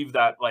believe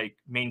that like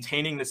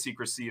maintaining the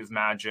secrecy of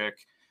Magic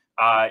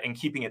and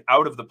keeping it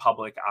out of the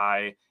public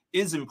eye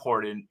is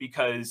important,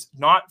 because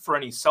not for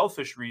any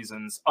selfish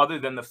reasons other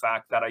than the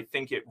fact that I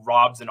think it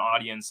robs an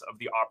audience of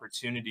the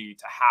opportunity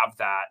to have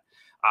that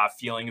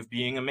feeling of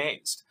being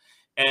amazed.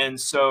 And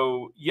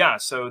so, yeah,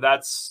 so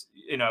that's,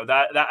 you know,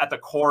 that at the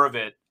core of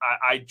it,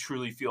 I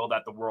truly feel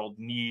that the world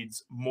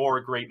needs more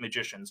great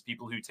magicians,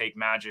 people who take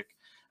Magic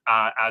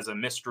as a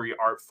mystery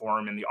art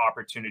form and the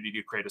opportunity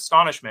to create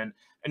astonishment,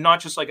 and not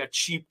just like a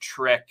cheap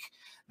trick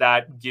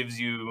that gives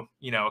you,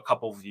 you know, a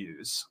couple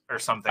views or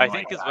something. I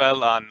think as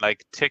well on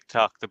like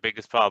TikTok, the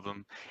biggest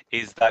problem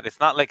is that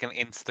it's not like an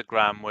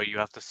Instagram where you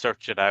have to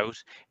search it out,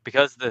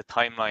 because the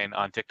timeline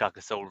on TikTok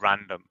is so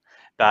random.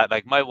 That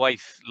like my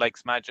wife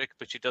likes Magic,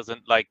 but she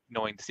doesn't like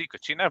knowing the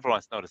secret. She never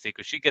wants to know the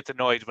secret. She gets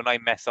annoyed when I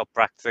mess up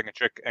practicing a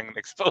trick and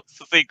expose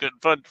the secret in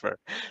front of her.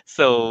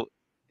 So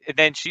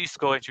then she's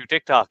going through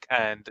TikTok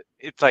and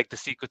it's like the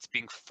secret's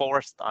being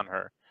forced on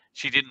her.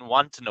 She didn't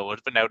want to know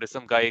it, but now there's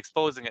some guy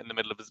exposing it in the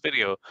middle of his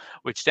video,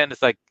 which then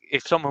is like,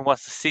 if someone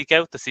wants to seek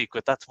out the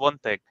secret, that's one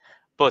thing.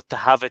 But to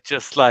have it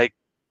just like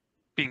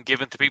being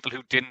given to people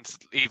who didn't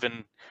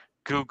even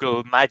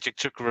Google magic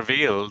trick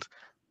revealed,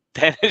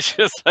 then it's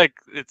just like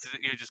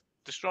you're just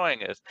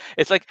destroying it.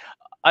 It's like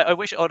I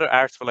wish other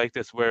arts were like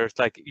this, where it's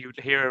like you'd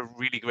hear a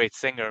really great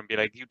singer and be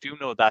like, you do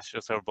know that's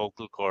just her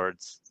vocal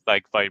cords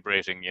like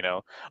vibrating, you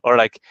know, or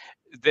like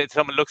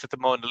someone looks at the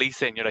Mona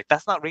Lisa and you're like,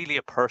 that's not really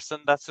a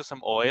person, that's just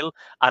some oil,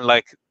 and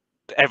like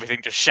everything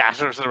just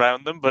shatters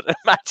around them. But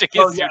Magic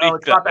is unique.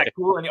 It's not that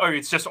cool, and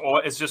it's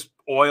just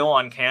oil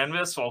on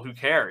canvas. Well, who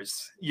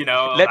cares? You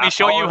know. Let me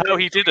show you how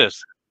he did it.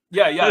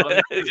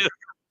 Yeah.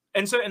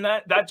 And so, and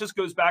that just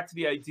goes back to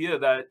the idea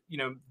that, you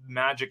know,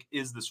 Magic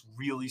is this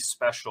really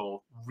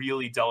special,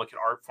 really delicate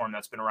art form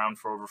that's been around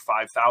for over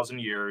 5,000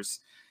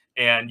 years.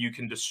 And you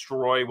can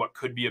destroy what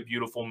could be a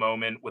beautiful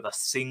moment with a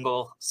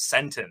single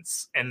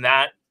sentence. And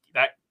that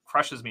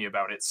crushes me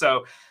about it.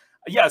 So,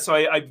 yeah, so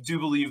I do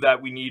believe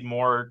that we need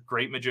more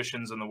great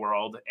magicians in the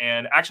world.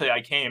 And actually,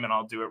 I came, and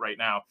I'll do it right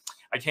now.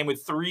 I came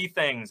with 3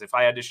 things. If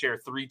I had to share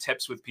 3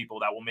 tips with people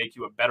that will make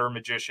you a better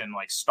magician,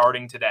 like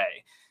starting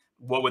today,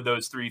 what would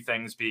those 3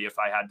 things be if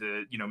I had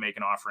to, you know, make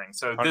an offering?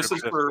 So 100%. This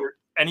is for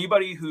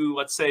anybody who,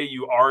 let's say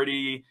you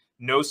already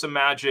know some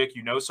magic,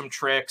 you know some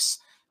tricks,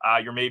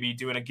 you're maybe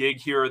doing a gig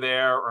here or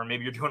there, or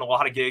maybe you're doing a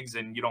lot of gigs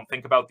and you don't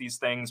think about these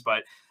things,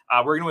 but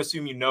we're going to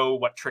assume you know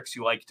what tricks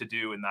you like to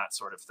do and that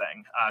sort of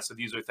thing. So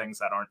these are things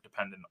that aren't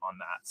dependent on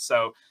that.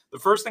 So the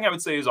first thing I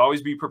would say is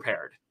always be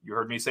prepared. You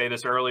heard me say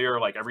this earlier,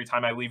 like every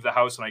time I leave the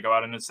house and I go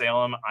out into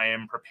Salem, I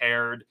am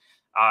prepared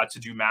to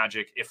do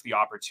magic if the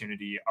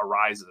opportunity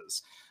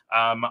arises.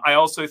 I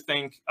also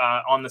think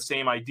on the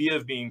same idea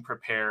of being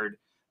prepared,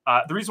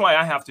 the reason why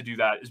I have to do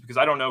that is because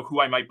I don't know who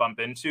I might bump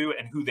into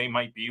and who they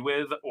might be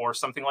with or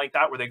something like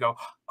that, where they go,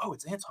 oh,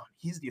 it's Anton.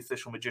 He's the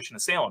official magician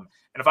of Salem.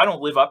 And if I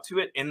don't live up to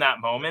it in that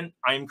moment,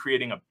 I'm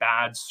creating a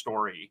bad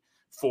story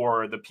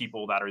for the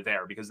people that are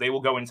there, because they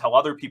will go and tell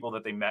other people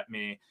that they met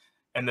me.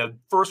 And the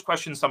first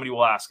question somebody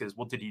will ask is,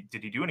 well, did he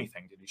do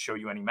anything? Did he show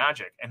you any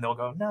magic? And they'll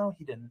go, no,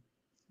 he didn't.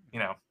 You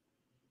know,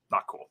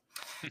 not cool.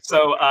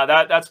 So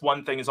that's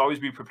one thing, is always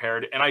be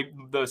prepared.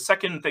 And the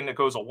second thing that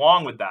goes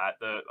along with that,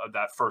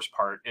 that first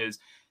part, is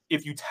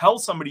if you tell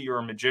somebody you're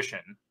a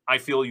magician, I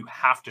feel you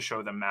have to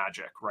show them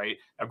magic, right?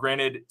 Now,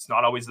 granted, it's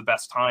not always the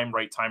best time,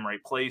 right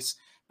place.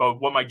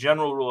 But what my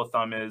general rule of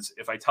thumb is,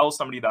 if I tell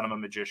somebody that I'm a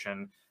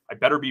magician, I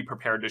better be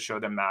prepared to show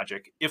them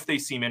magic if they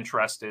seem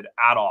interested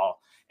at all.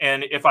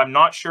 And if I'm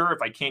not sure,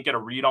 if I can't get a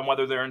read on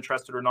whether they're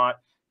interested or not,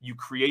 you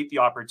create the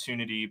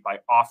opportunity by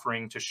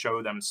offering to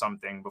show them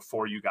something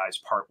before you guys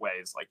part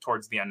ways, like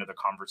towards the end of the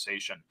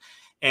conversation.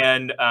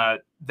 And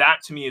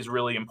that to me is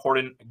really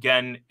important.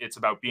 Again, it's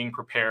about being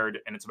prepared,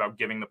 and it's about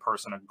giving the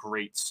person a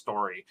great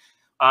story.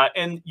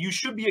 And you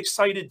should be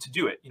excited to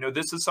do it. You know,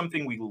 this is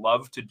something we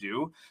love to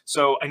do.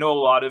 So I know a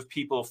lot of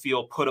people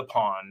feel put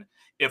upon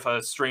if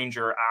a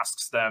stranger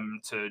asks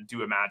them to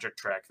do a magic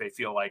trick. They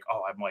feel like,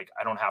 oh, I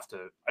don't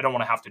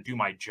want to have to do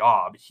my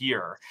job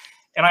here.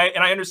 And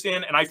I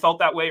understand, and I felt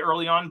that way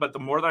early on, but the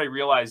more that I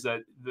realized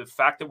that the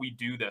fact that we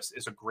do this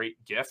is a great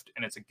gift,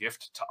 and it's a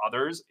gift to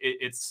others,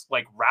 it's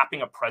like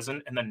wrapping a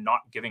present and then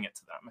not giving it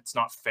to them. It's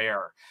not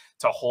fair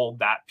to hold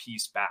that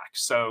piece back.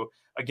 So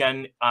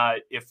again,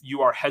 if you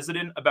are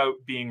hesitant about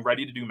being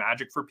ready to do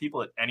magic for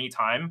people at any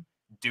time,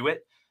 do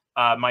it.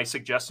 my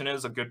suggestion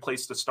is a good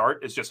place to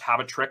start is just have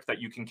a trick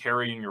that you can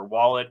carry in your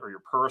wallet or your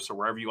purse or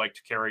wherever you like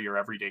to carry your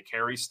everyday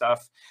carry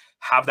stuff.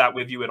 Have that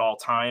with you at all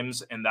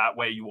times, and that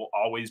way you will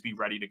always be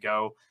ready to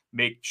go.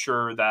 Make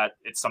sure that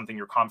it's something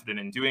you're confident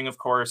in doing, of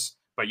course.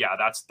 But yeah,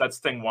 that's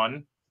thing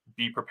one,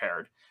 be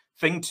prepared.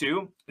 Thing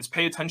two is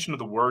pay attention to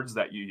the words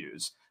that you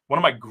use. One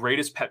of my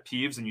greatest pet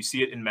peeves, and you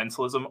see it in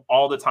mentalism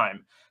all the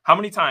time. How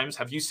many times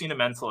have you seen a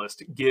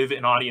mentalist give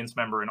an audience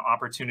member an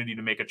opportunity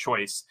to make a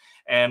choice?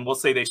 And we'll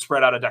say they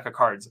spread out a deck of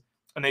cards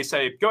and they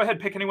say, go ahead,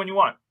 pick anyone you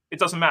want. It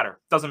doesn't matter.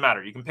 Doesn't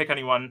matter. You can pick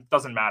anyone.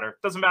 Doesn't matter.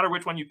 Doesn't matter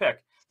which one you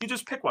pick. You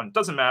just pick one.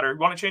 Doesn't matter. You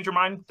want to change your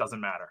mind?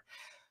 Doesn't matter.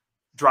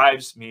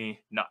 Drives me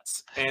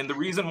nuts. And the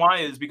reason why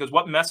is because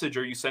what message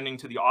are you sending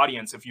to the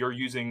audience if you're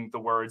using the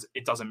words,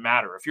 it doesn't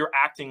matter? If you're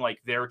acting like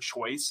their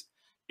choice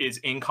is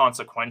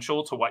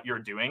inconsequential to what you're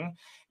doing,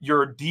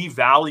 you're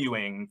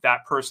devaluing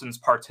that person's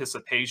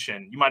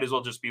participation. You might as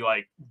well just be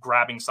like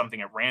grabbing something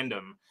at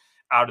random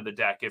out of the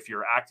deck if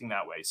you're acting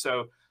that way.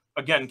 So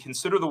again,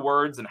 consider the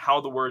words and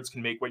how the words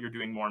can make what you're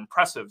doing more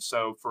impressive.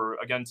 So for,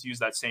 again, to use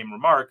that same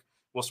remark,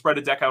 we'll spread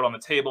a deck out on the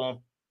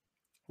table.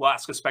 We'll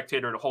ask a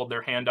spectator to hold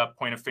their hand up,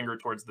 point a finger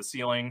towards the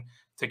ceiling,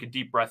 take a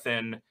deep breath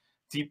in,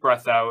 deep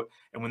breath out.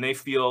 And when they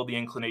feel the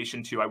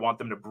inclination to, I want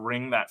them to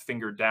bring that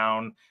finger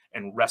down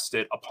and rest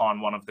it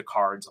upon one of the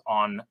cards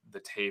on the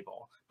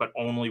table, but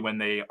only when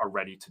they are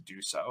ready to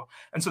do so.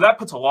 And so that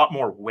puts a lot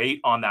more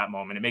weight on that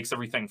moment. It makes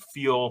everything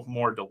feel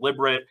more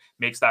deliberate,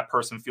 makes that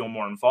person feel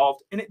more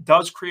involved. And it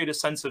does create a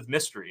sense of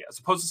mystery, as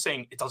opposed to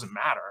saying it doesn't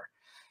matter.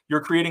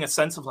 You're creating a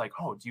sense of like,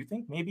 oh, do you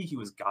think maybe he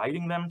was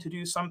guiding them to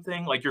do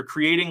something? Like you're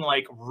creating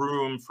like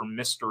room for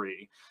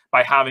mystery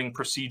by having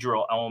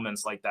procedural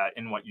elements like that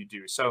in what you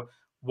do. So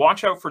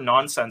watch out for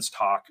nonsense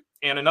talk.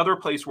 And another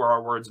place where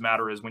our words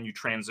matter is when you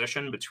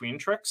transition between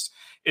tricks.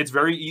 It's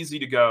very easy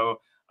to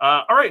go,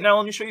 all right, now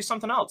let me show you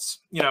something else.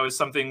 You know, is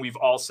something we've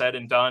all said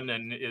and done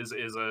and is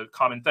a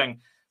common thing.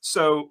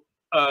 So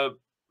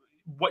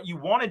what you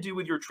want to do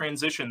with your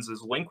transitions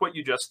is link what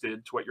you just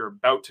did to what you're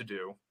about to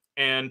do,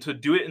 and to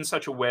do it in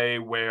such a way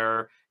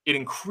where it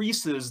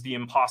increases the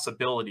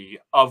impossibility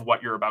of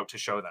what you're about to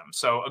show them.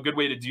 So a good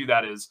way to do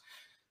that is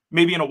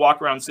maybe in a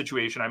walk around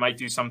situation, I might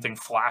do something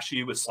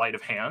flashy with sleight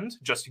of hand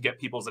just to get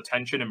people's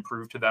attention and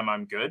prove to them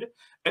I'm good.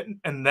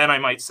 And then I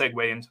might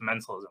segue into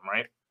mentalism,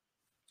 right?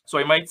 So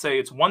I might say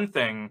it's one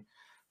thing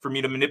for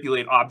me to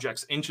manipulate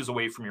objects inches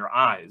away from your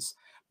eyes,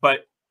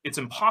 but it's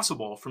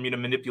impossible for me to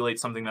manipulate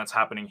something that's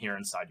happening here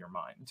inside your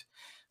mind.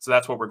 So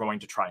that's what we're going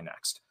to try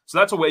next. So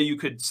that's a way you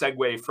could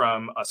segue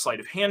from a sleight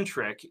of hand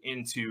trick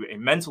into a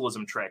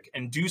mentalism trick,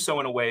 and do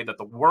so in a way that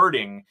the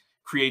wording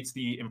creates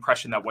the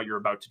impression that what you're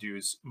about to do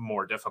is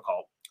more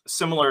difficult. A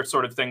similar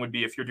sort of thing would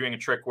be if you're doing a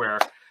trick where,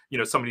 you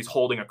know, somebody's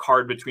holding a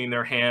card between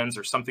their hands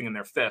or something in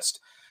their fist.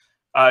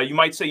 You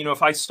might say, you know,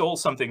 if I stole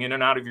something in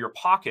and out of your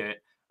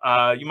pocket,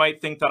 you might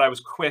think that I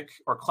was quick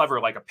or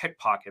clever like a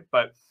pickpocket,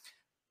 but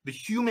the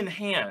human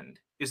hand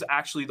is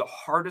actually the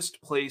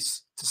hardest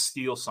place to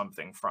steal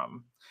something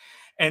from.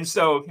 And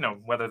so, you know,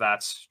 whether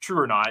that's true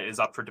or not is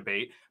up for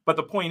debate. But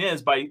the point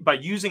is, by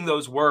using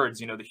those words,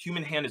 you know, the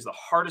human hand is the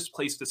hardest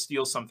place to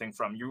steal something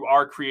from. You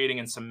are creating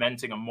and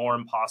cementing a more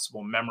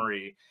impossible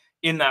memory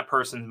in that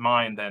person's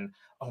mind than,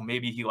 oh,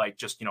 maybe he like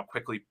just, you know,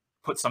 quickly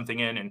put something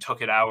in and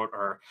took it out,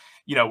 or,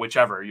 you know,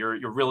 whichever.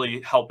 You're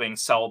really helping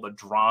sell the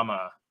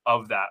drama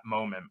of that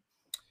moment.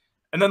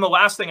 And then the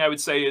last thing I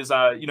would say is,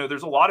 you know,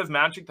 there's a lot of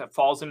magic that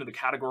falls into the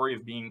category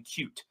of being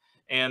cute.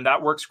 And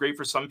that works great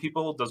for some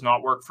people, does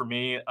not work for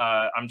me.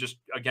 I'm just,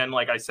 again,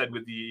 like I said,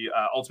 with the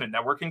Ultimate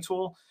Networking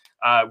tool,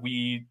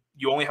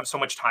 you only have so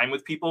much time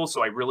with people.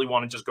 So I really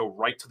want to just go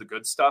right to the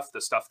good stuff, the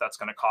stuff that's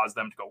going to cause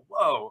them to go,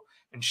 whoa,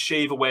 and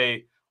shave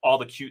away all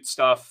the cute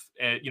stuff.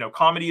 You know,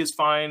 comedy is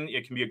fine.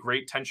 It can be a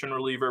great tension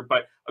reliever.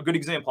 But a good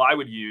example I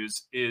would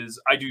use is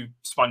I do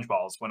sponge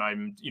balls when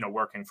I'm, you know,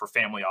 working for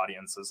family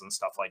audiences and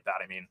stuff like that.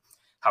 I mean,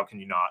 how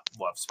can you not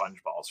love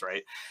sponge balls,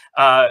 right?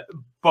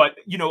 But,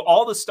 you know,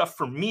 all the stuff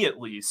for me, at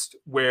least,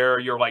 where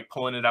you're like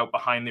pulling it out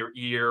behind their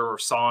ear or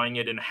sawing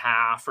it in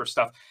half or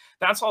stuff,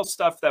 that's all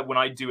stuff that when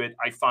I do it,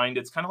 I find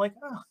it's kind of like,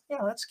 oh, yeah,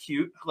 that's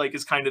cute. Like,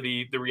 it's kind of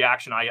the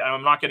reaction.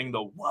 I'm not getting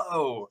the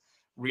whoa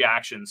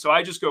reaction. So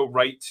I just go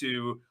right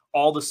to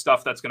all the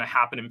stuff that's going to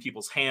happen in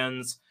people's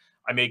hands.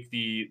 I make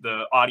the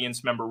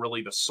audience member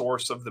really the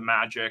source of the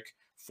magic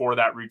for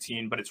that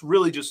routine, but it's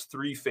really just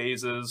 3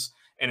 phases.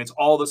 And it's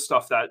all the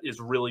stuff that is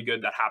really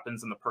good that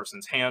happens in the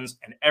person's hands.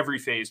 And every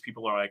phase,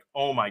 people are like,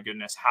 oh my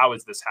goodness, how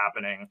is this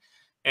happening?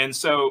 And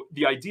so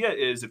the idea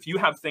is, if you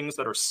have things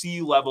that are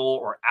C-level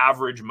or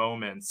average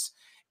moments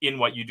in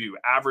what you do,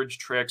 average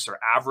tricks or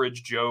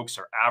average jokes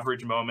or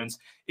average moments,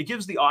 it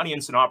gives the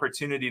audience an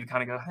opportunity to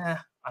kind of go,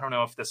 I don't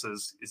know if this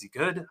is he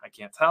good? I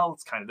can't tell.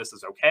 It's kind of, this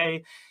is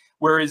okay.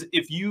 Whereas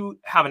if you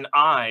have an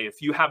eye,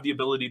 if you have the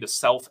ability to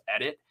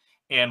self-edit,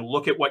 and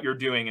look at what you're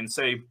doing and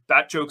say,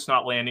 that joke's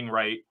not landing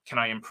right. Can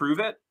I improve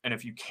it? And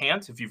if you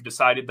can't, if you've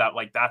decided that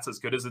like that's as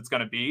good as it's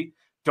going to be,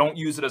 don't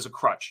use it as a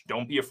crutch.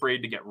 Don't be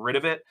afraid to get rid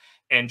of it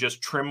and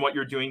just trim what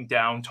you're doing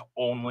down to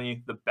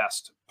only the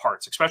best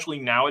parts, especially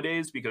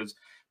nowadays, because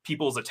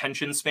people's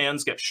attention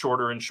spans get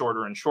shorter and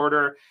shorter and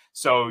shorter.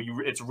 So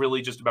it's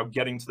really just about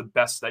getting to the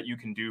best that you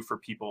can do for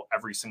people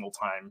every single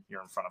time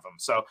you're in front of them.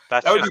 So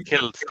that just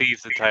killed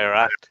Steve's entire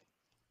act.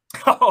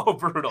 Oh,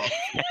 brutal.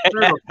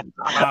 Brutal.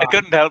 I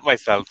couldn't help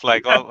myself.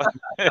 Like, well...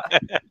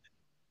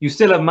 You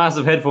still have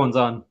massive headphones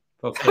on.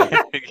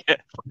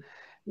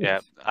 Yeah.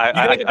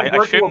 I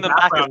trimmed them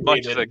back as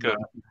much as I could.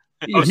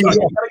 You gotta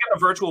get a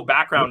virtual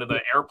background of the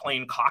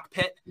airplane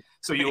cockpit,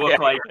 so you look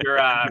like you're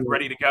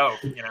ready to go.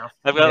 You know,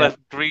 I've got a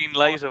green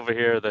light over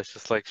here that's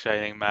just like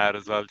shining mad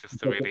as well, just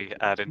to really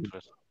add into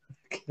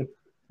it.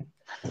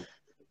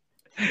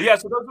 Yeah,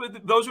 so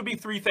those would be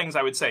three things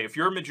I would say. If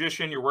you're a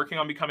magician, you're working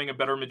on becoming a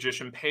better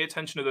magician, pay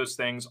attention to those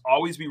things.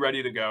 Always be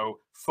ready to go.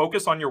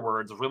 Focus on your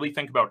words. Really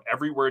think about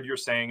every word you're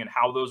saying and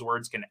how those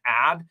words can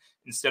add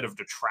instead of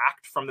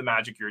detract from the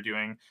magic you're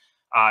doing.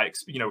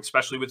 You know,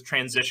 especially with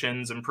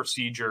transitions and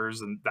procedures,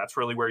 and that's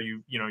really where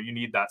you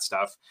need that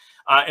stuff.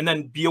 And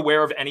then be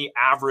aware of any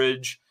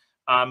average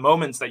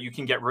moments that you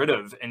can get rid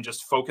of and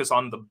just focus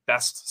on the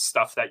best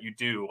stuff that you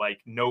do,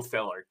 like no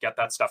filler. Get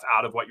that stuff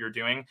out of what you're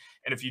doing.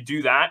 And if you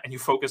do that and you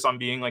focus on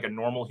being like a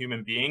normal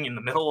human being in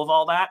the middle of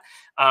all that,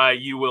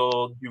 you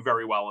will do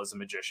very well as a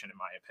magician, in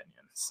my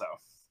opinion. So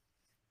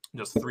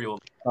just three.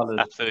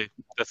 Absolutely.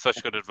 That's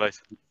such good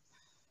advice.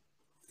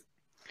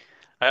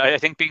 I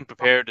think being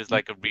prepared is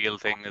like a real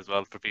thing as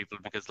well for people,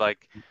 because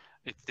like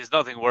there's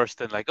nothing worse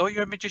than like, oh,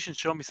 you're a magician,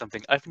 show me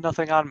something. I have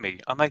nothing on me.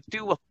 I'm like,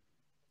 do a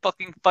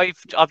fucking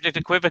 5-object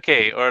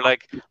equivocate, or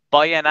like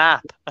buy an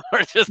app,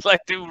 or just like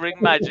do ring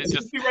magic.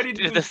 Just be ready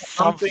to do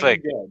something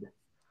good.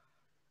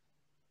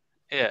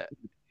 Yeah,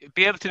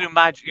 be able to do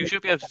magic. You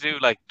should be able to do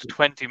like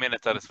 20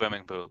 minutes at a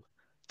swimming pool.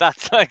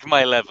 That's like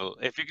my level.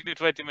 If you can do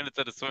 20 minutes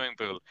at a swimming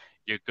pool,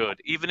 you're good.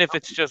 Even if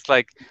it's just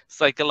like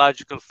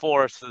psychological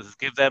forces,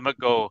 give them a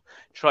go.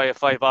 Try a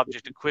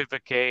 5-object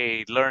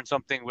equivocate. Learn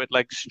something with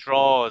like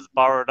straws,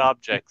 borrowed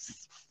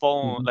objects,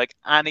 phone, like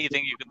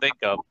anything you can think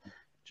of.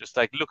 Just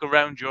like look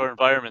around your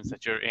environments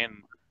that you're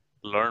in.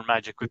 Learn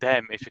magic with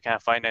them. If you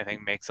can't find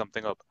anything, make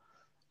something up.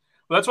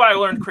 Well, that's why I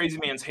learned Crazy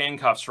Man's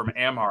handcuffs from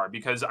Amar,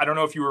 because I don't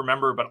know if you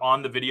remember, but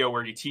on the video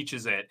where he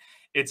teaches it,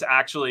 it's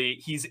actually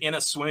he's in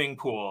a swimming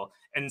pool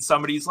and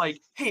somebody's like,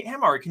 hey,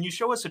 Amar, can you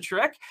show us a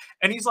trick?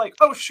 And he's like,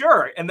 oh,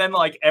 sure. And then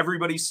like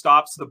everybody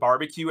stops the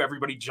barbecue.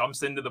 Everybody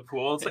jumps into the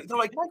pool. It's like, they're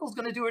like, Michael's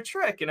going to do a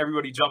trick. And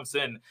everybody jumps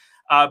in.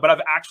 But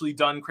I've actually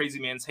done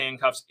Crazy Man's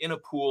handcuffs in a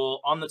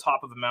pool on the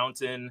top of a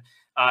mountain.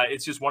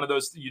 It's just one of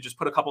those, you just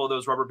put a couple of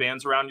those rubber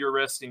bands around your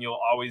wrist and you'll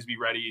always be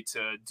ready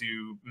to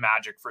do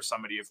magic for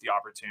somebody if the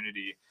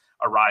opportunity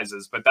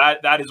arises. But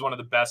that is one of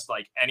the best,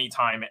 like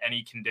anytime,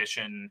 any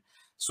condition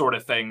sort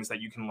of things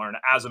that you can learn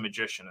as a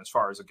magician as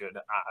far as a good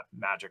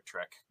magic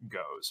trick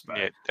goes. But,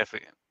 yeah,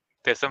 definitely.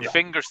 There's some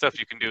finger stuff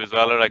you can do as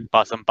well, or like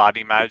some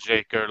body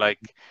magic, or like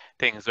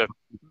things with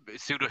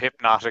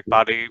pseudo-hypnotic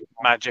body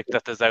magic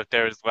that there's out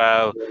there as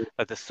well.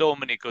 Like there's so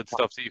many good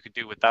stuff that you could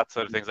do with that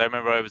sort of things. I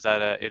remember I was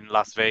in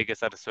Las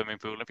Vegas at a swimming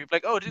pool, and people were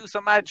like, oh, do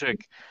some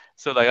magic.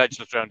 So like I just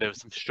looked around, there was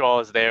some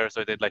straws there,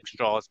 so I did like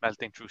straws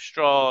melting through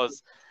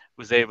straws.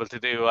 Was able to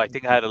do, I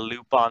think I had a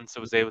loop on, so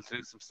was able to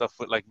do some stuff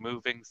with like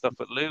moving stuff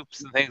with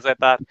loops and things like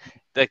that.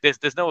 Like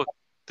there's no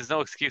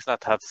excuse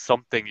not to have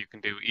something you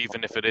can do,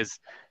 even if it is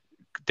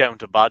down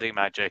to body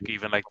magic.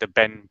 Even like the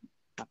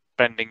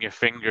bending your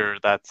finger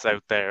that's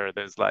out there.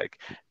 There's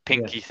like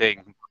pinky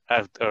thing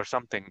out or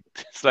something.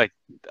 It's like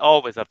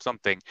always have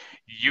something.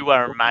 You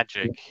are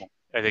magic,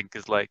 I think,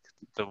 is like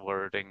the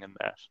wording in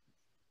that.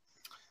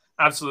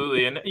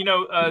 Absolutely. And, you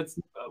know,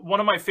 one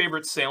of my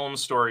favorite Salem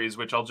stories,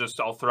 which I'll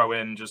throw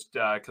in just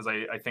because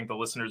I think the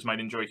listeners might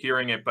enjoy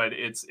hearing it, but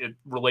it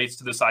relates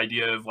to this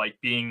idea of like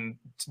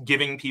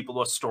giving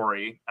people a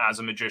story as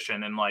a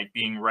magician and like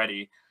being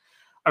ready.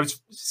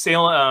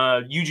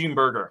 Eugene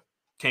Berger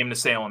came to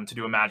Salem to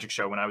do a magic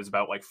show when I was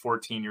about like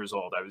 14 years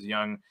old. I was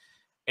young,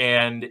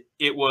 and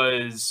it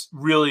was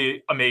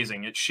really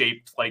amazing. It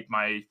shaped like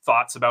my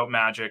thoughts about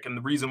magic. And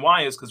the reason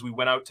why is because we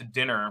went out to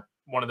dinner.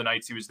 One of the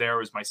nights he was there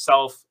was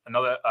myself,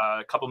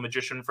 a couple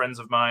magician friends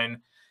of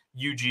mine,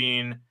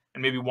 Eugene,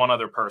 and maybe one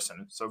other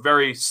person. So a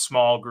very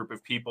small group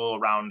of people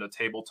around a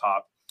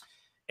tabletop.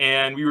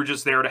 And we were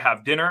just there to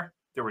have dinner.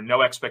 There were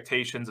no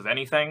expectations of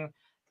anything.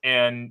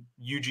 And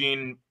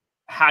Eugene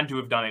had to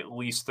have done at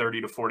least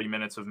 30 to 40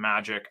 minutes of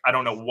magic. I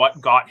don't know what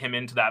got him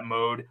into that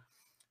mode.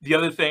 The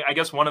other thing, I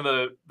guess one of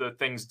the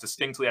things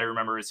distinctly I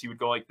remember is he would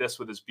go like this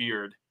with his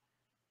beard,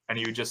 and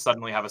he would just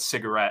suddenly have a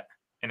cigarette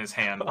in his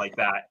hand like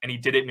that. And he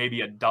did it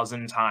maybe a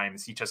dozen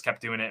times. He just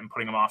kept doing it and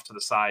putting them off to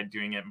the side,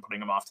 doing it and putting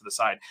them off to the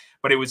side.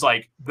 But it was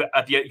like,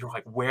 at the end, you're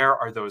like, where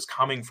are those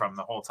coming from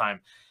the whole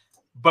time?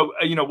 But,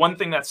 you know, one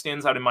thing that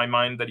stands out in my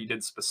mind that he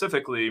did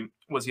specifically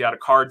was he had a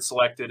card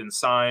selected and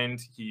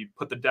signed. He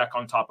put the deck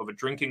on top of a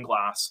drinking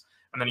glass,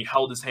 and then he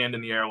held his hand in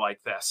the air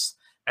like this.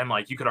 And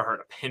like you could have heard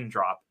a pin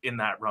drop in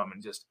that room,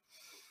 and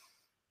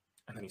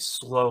then he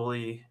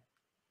slowly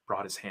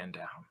brought his hand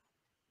down.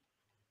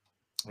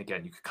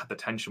 Again, you could cut the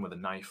tension with a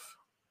knife.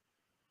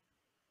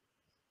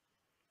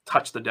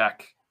 Touch the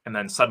deck, and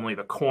then suddenly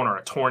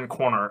a torn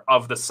corner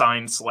of the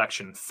signed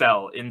selection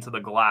fell into the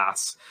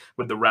glass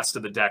with the rest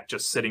of the deck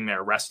just sitting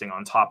there resting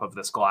on top of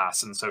this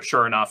glass. And so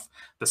sure enough,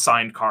 the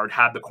signed card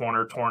had the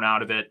corner torn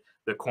out of it.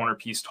 The corner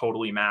piece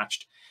totally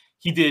matched.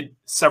 He did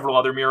several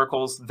other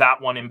miracles.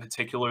 That one in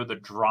particular, the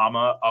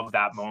drama of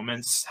that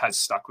moment has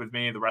stuck with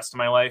me the rest of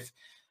my life.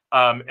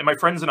 And my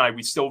friends and I,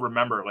 we still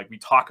remember, like we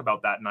talk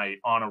about that night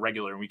on a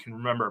regular, and we can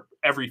remember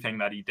everything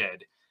that he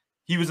did.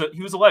 He was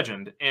a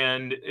legend.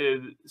 And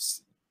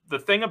the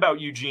thing about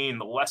Eugene,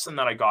 the lesson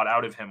that I got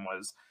out of him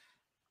was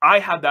I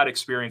had that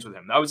experience with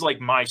him. That was like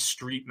my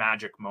street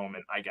magic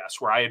moment, I guess,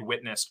 where I had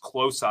witnessed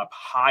close up,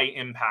 high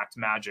impact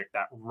magic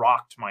that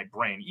rocked my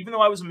brain. Even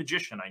though I was a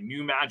magician, I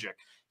knew magic.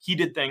 He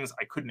did things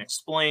I couldn't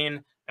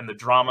explain, and the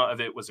drama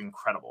of it was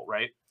incredible,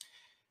 right?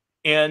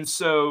 And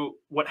so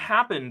what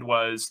happened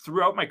was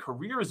throughout my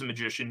career as a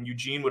magician,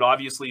 Eugene would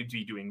obviously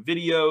be doing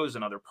videos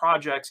and other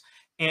projects.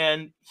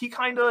 And he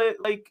kind of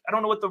like, I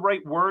don't know what the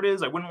right word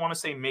is. I wouldn't want to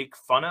say make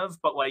fun of,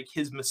 but like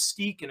his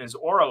mystique and his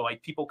aura,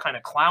 like people kind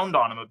of clowned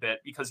on him a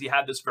bit because he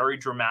had this very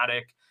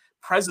dramatic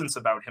presence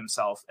about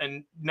himself.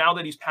 And now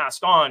that he's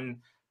passed on,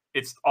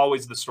 it's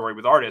always the story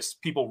with artists.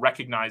 People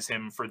recognize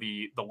him for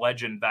the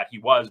legend that he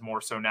was, more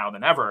so now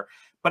than ever.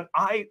 But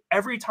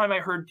every time I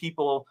heard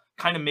people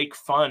kind of make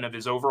fun of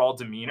his overall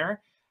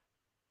demeanor,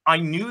 I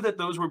knew that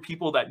those were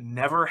people that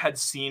never had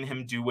seen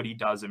him do what he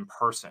does in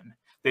person.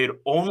 They had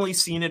only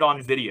seen it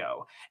on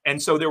video.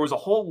 And so there was a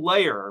whole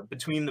layer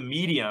between the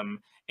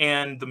medium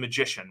and the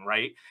magician,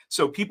 right?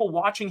 So people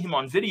watching him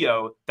on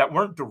video that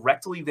weren't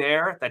directly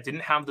there, that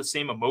didn't have the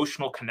same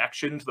emotional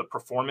connection to the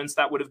performance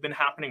that would have been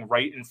happening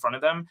right in front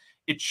of them,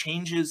 it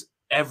changes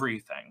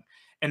everything.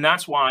 And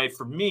that's why,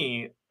 for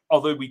me,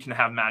 although we can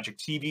have magic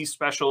TV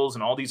specials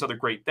and all these other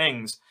great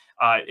things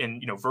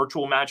in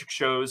virtual magic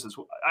shows,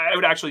 I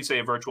would actually say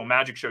a virtual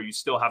magic show, you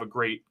still have a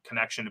great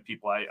connection to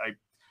people. I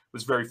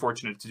was very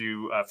fortunate to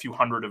do a few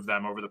hundred of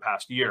them over the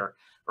past year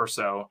or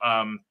so.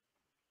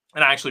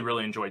 And I actually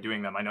really enjoy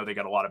doing them. I know they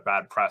get a lot of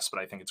bad press, but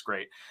I think it's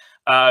great.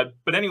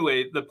 But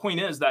anyway, the point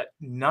is that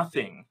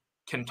nothing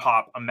can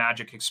top a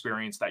magic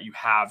experience that you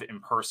have in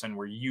person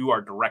where you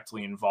are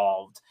directly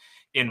involved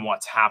in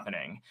what's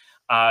happening.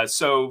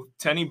 So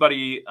to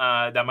anybody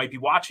that might be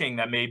watching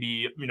that may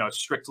be,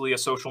 strictly a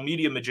social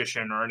media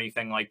magician or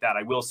anything like that,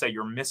 I will say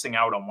you're missing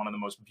out on one of the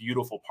most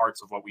beautiful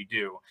parts of what we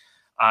do.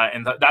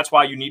 And that's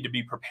why you need to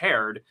be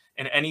prepared.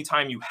 And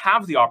anytime you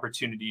have the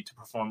opportunity to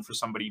perform for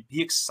somebody,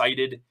 be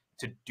excited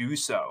to do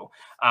so,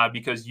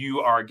 because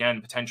you are,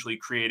 again, potentially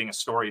creating a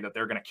story that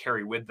they're going to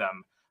carry with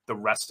them the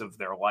rest of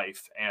their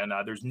life. And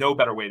there's no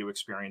better way to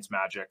experience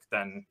magic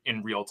than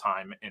in real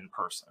time, in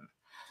person.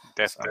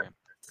 Definitely.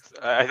 So.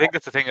 I think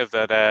that's the thing is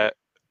that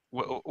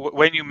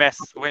when you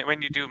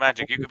do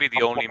magic, you could be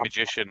the only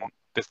magician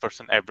this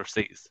person ever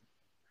sees.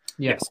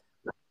 Yes.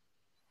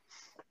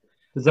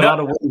 There's a lot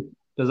of weight.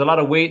 There's a lot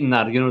of weight in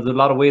that. There's a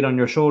lot of weight on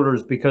your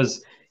shoulders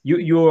because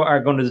you are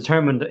going to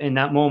determine in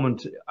that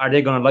moment, are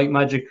they going to like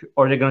magic,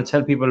 or are they going to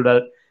tell people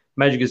that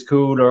magic is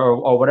cool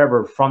or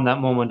whatever from that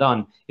moment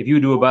on? If you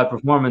do a bad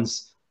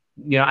performance,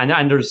 and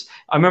I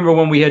remember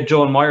when we had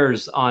Joel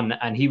Myers on,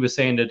 and he was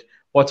saying that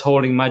what's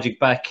holding magic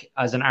back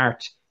as an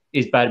art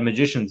is bad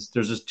magicians.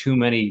 There's just too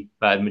many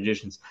bad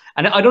magicians.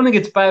 And I don't think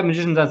it's bad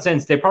magicians in that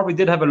sense. They probably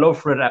did have a love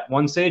for it at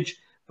one stage,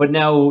 but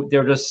now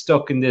they're just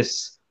stuck in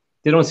this.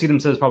 They don't see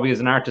themselves probably as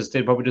an artist.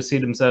 They probably just see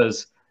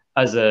themselves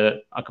as a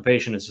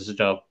occupation. It's just a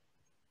job.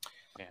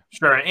 Yeah,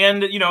 sure.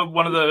 And,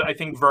 I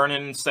think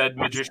Vernon said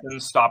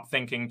magicians stop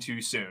thinking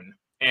too soon.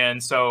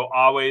 And so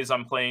always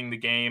I'm playing the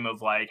game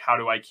of like, how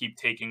do I keep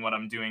taking what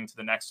I'm doing to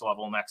the next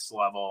level?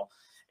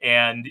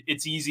 And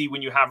it's easy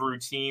when you have a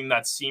routine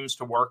that seems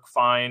to work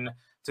fine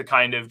to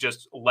kind of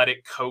just let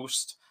it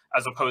coast,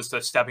 as opposed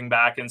to stepping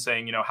back and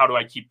saying, how do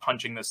I keep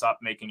punching this up,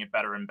 making it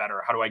better and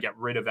better? How do I get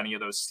rid of any of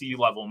those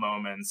C-level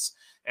moments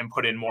and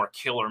put in more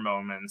killer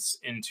moments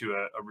into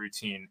a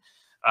routine?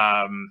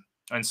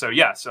 And so,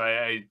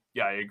 I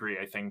agree.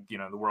 I think,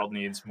 the world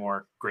needs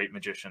more great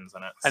magicians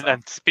in it. So.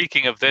 And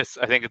speaking of this,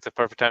 I think it's a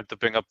perfect time to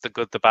bring up the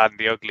good, the bad, and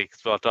the ugly, because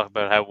we'll talk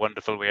about how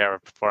wonderful we are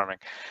at performing.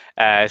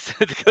 So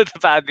the good, the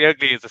bad, and the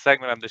ugly is a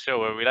segment on the show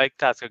where we like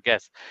to ask our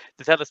guests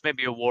to tell us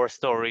maybe a war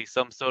story,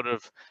 some sort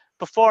of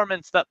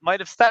performance that might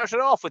have started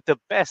off with the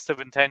best of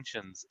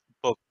intentions,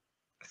 but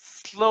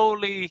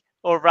slowly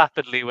or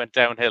rapidly went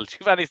downhill. Do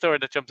you have any story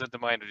that jumps into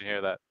mind when you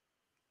hear that?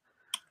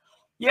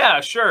 Yeah,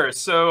 sure.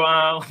 So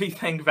let me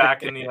think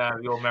back in the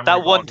old memory.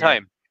 That one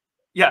time.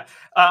 Yeah.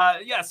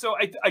 So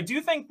I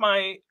do think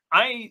I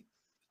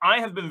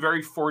have been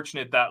very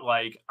fortunate that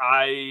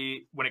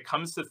when it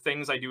comes to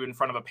things I do in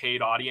front of a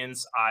paid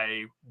audience,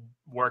 I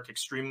work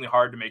extremely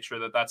hard to make sure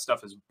that that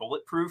stuff is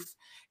bulletproof.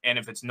 And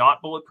if it's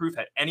not bulletproof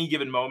at any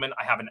given moment,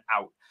 I have an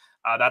out.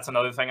 That's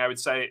another thing I would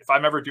say. If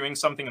I'm ever doing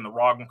something and the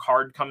wrong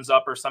card comes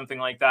up or something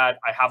like that,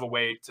 I have a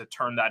way to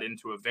turn that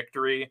into a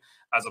victory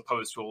as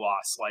opposed to a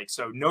loss. Like,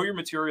 so know your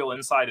material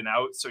inside and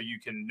out so you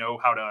can know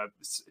how to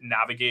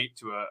navigate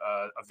to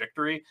a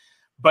victory.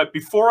 But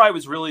before I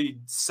was really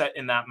set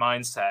in that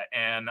mindset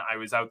and I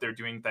was out there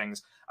doing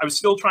things, I was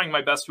still trying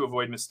my best to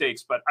avoid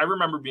mistakes. But I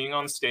remember being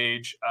on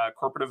stage, a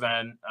corporate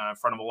event in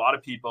front of a lot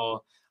of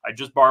people. I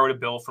just borrowed a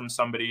bill from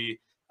somebody,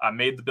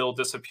 made the bill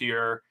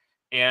disappear.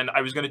 And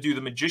I was going to do the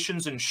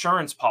magician's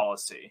insurance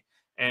policy.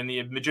 And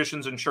the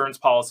magician's insurance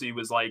policy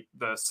was like,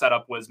 the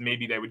setup was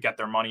maybe they would get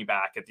their money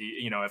back at the,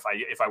 you know, if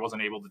I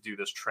wasn't able to do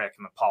this trick,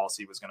 and the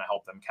policy was going to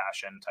help them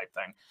cash in type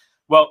thing.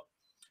 Well,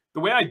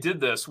 the way I did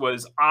this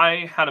was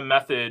I had a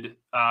method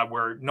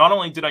where not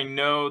only did I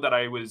know that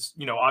I was,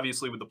 you know,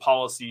 obviously with the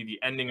policy,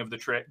 the ending of the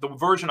trick, the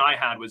version I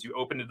had was you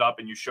opened it up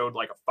and you showed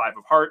like a 5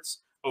 of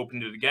hearts,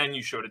 opened it again,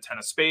 you showed a 10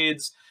 of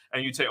spades,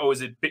 and you'd say, oh,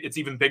 it's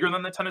even bigger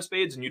than the 10 of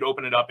spades, and you'd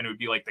open it up and it would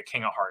be like the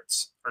king of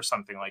hearts or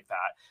something like that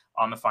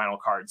on the final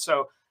card.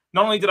 So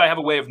not only did I have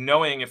a way of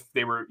knowing if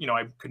they were, you know,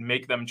 I could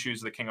make them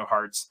choose the king of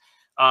hearts,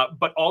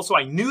 but also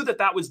I knew that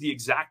that was the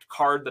exact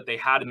card that they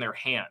had in their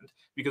hand.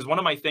 Because one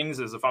of my things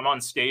is if I'm on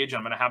stage and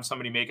I'm going to have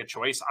somebody make a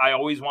choice, I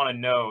always want to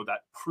know that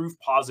proof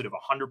positive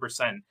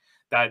 100%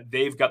 that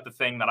they've got the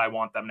thing that I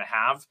want them to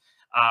have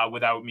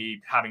without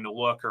me having to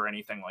look or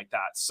anything like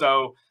that.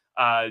 So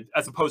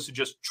as opposed to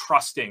just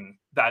trusting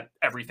that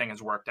everything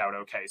has worked out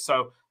okay.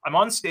 So I'm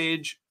on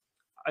stage,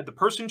 the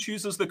person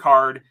chooses the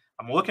card,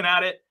 I'm looking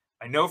at it,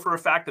 I know for a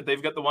fact that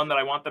they've got the one that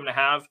I want them to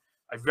have.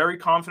 I very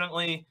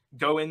confidently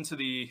go into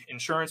the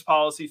insurance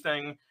policy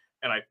thing,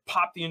 and I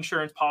pop the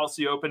insurance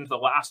policy open to the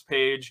last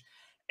page,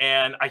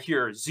 and I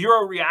hear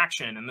zero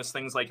reaction, and this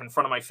thing's like in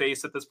front of my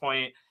face at this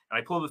point, and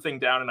I pull the thing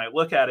down and I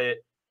look at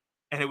it,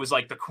 and it was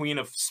like the queen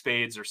of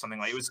spades or something.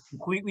 Like, it was a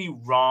completely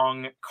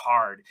wrong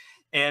card.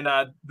 And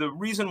the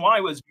reason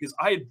why was because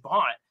I had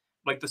bought,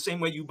 like the same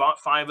way you bought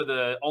 5 of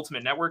the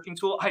ultimate networking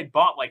tool, I had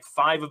bought like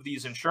 5 of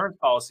these insurance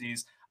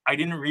policies. I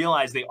didn't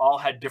realize they all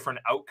had different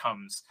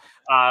outcomes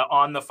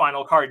on the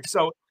final card.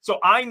 So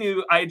I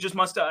knew I just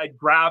must have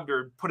grabbed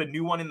or put a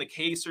new one in the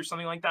case or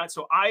something like that.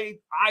 So I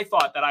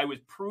thought that I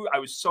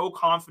was so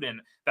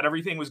confident that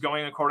everything was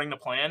going according to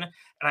plan. And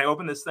I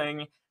opened this thing,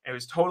 and it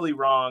was totally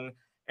wrong.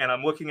 And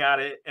I'm looking at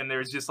it, and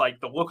there's just like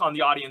the look on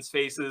the audience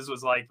faces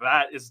was like,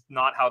 that is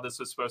not how this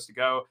was supposed to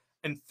go.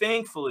 And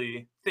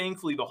thankfully,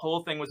 the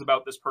whole thing was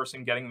about this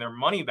person getting their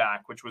money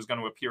back, which was going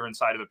to appear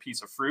inside of a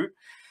piece of fruit.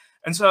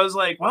 And so I was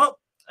like, well,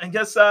 I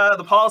guess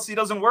the policy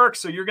doesn't work,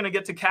 so you're going to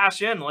get to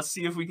cash in. Let's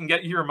see if we can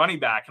get your money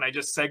back. And I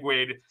just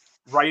segued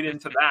right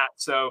into that.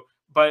 So,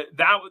 but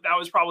that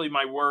was probably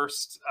my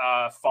worst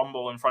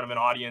fumble in front of an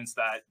audience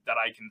that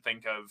I can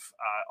think of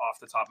off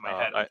the top of my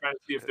head. I'm trying to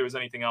see if there was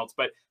anything else,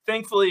 but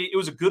thankfully it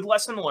was a good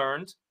lesson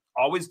learned.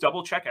 Always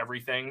double check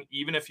everything,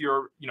 even if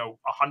you're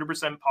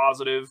 100%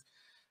 positive.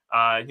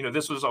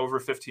 This was over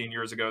 15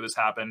 years ago this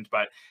happened,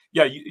 but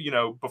yeah,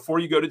 before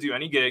you go to do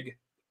any gig,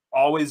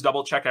 always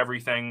double check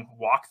everything,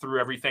 walk through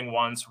everything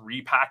once,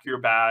 repack your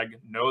bag,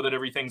 know that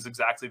everything's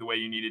exactly the way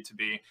you need it to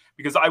be,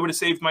 because I would have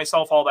saved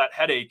myself all that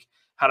headache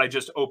had I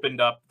just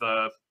opened up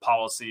the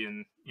policy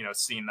and,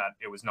 seen that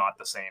it was not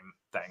the same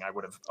thing. I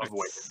would have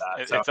avoided that.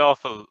 It's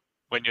awful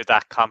when you're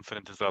that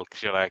confident as well,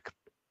 because you're like,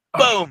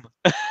 boom.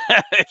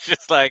 It's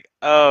just like,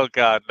 oh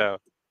God, no.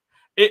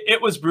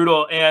 It was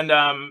brutal. And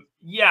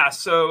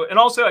so, and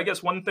also I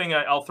guess one thing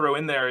I'll throw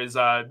in there is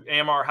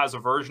AMR has a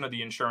version of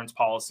the insurance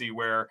policy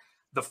where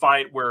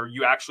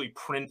you actually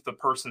print the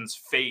person's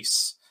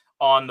face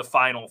on the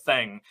final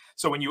thing.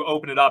 So when you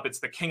open it up, it's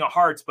the King of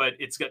Hearts, but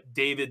it's got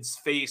David's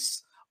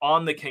face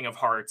on the King of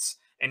Hearts,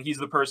 and he's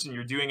the person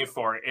you're doing it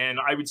for. And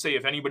I would say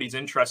if anybody's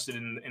interested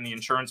in the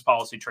insurance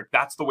policy trick,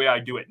 that's the way I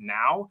do it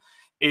now.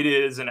 It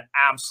is an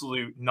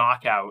absolute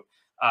knockout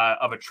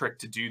of a trick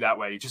to do that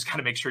way. You just got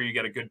to make sure you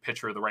get a good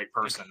picture of the right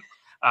person.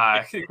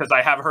 Because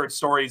I have heard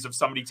stories of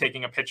somebody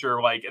taking a picture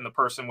and the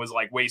person was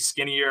like way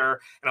skinnier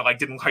and it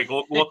didn't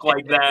look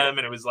like them,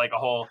 and it was like a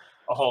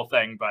whole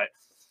thing. But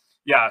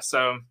yeah,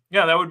 so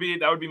yeah, that would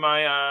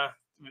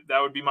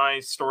be my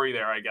story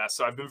there, I guess.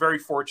 So I've been very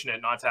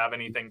fortunate not to have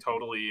anything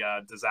totally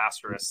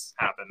disastrous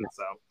happen.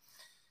 So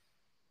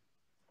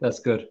that's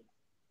good.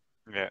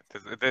 Yeah,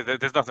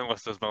 there's nothing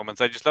worse those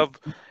moments. I just love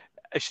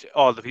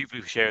all the people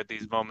who shared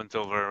these moments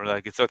over.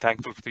 It's so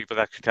thankful for people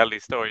that actually tell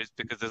these stories,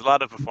 because there's a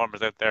lot of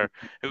performers out there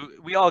who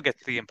we all get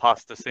the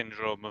imposter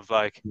syndrome of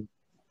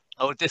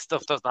oh, this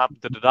stuff doesn't happen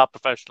to the top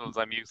professionals.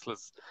 I'm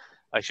useless.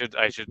 I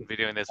shouldn't be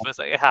doing this.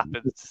 But it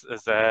happens.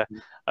 As I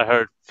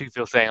heard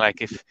people saying,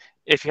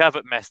 if you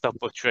haven't messed up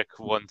a trick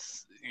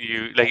once,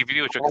 if you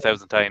do a trick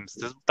 1,000 times,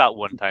 that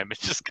one time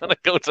it's just gonna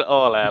go to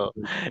all hell.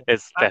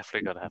 It's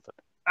definitely gonna happen.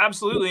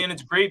 Absolutely. And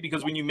it's great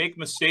because when you make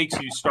mistakes,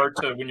 you start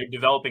to, when you're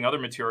developing other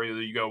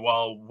material, you go,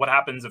 well, what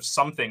happens if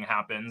something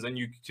happens? And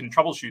you can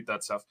troubleshoot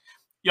that stuff.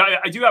 Yeah,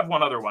 I do have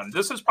one other one.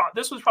 This was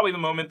probably the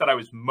moment that I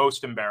was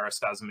most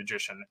embarrassed as a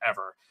magician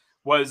ever,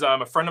 was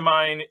a friend of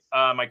mine,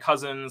 my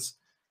cousin's,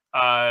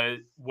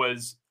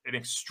 was an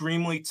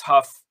extremely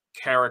tough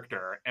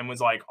character and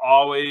was like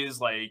always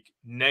like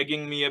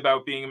negging me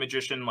about being a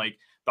magician, like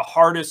the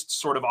hardest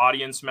sort of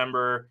audience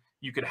member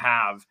you could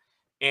have.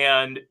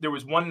 And there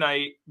was one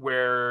night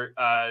where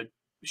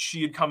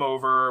she had come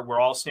over, we're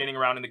all standing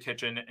around in the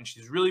kitchen, and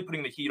she's really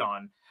putting the heat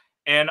on.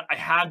 And I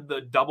had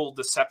the double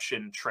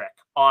deception trick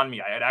on me.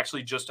 I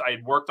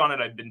had worked on it.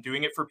 I'd been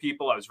doing it for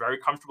people. I was very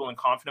comfortable and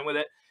confident with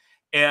it.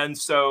 And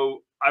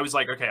so I was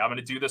like, okay, I'm going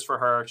to do this for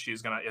her.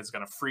 It's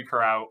going to freak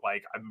her out.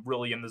 Like, I'm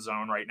really in the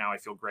zone right now. I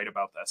feel great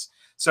about this.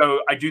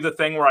 So I do the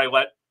thing where I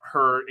let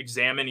her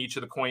examine each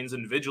of the coins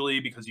individually,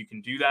 because you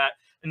can do that.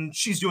 And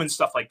she's doing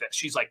stuff like this.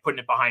 She's like putting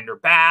it behind her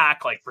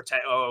back, like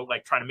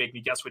trying to make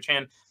me guess which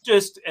hand,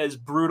 just as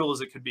brutal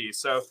as it could be.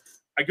 So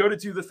I go to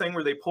do the thing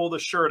where they pull the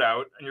shirt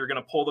out, and you're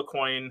going to pull the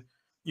coin,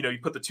 you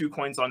put the 2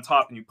 coins on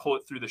top and you pull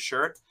it through the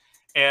shirt.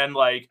 And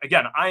like,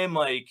 again, I am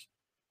like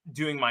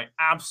doing my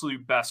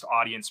absolute best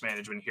audience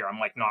management here. I'm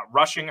like not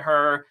rushing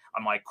her.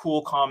 I'm like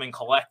cool, calm, and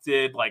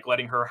collected, like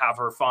letting her have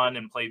her fun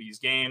and play these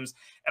games.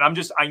 And I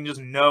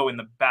just know in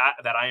the bat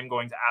that I am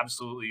going to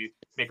absolutely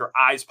make her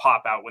eyes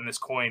pop out when this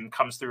coin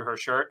comes through her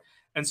shirt.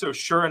 And so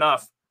sure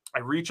enough, I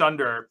reach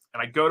under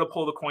and I go to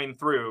pull the coin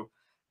through.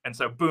 And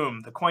so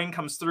boom, the coin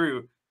comes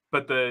through,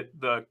 but the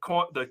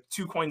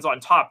 2 coins on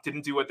top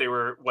didn't do what they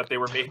were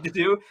made to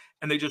do.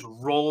 And they just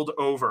rolled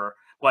over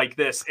like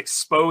this,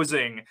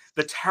 exposing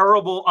the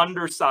terrible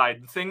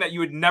underside, the thing that you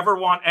would never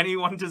want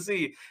anyone to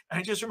see. And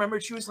I just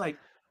remembered she was like,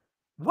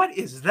 "What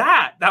is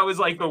that?" That was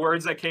like the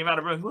words that came out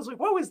of her. I was like,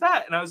 "What was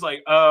that?" And I was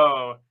like,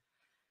 "Oh,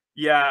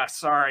 yeah,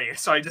 sorry."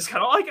 So I just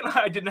kind of like,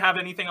 I didn't have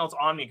anything else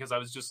on me because I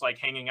was just like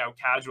hanging out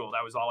casual.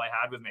 That was all I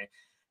had with me.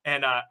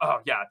 And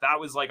oh yeah,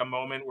 that was like a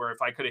moment where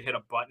if I could have hit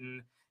a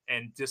button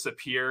and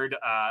disappeared,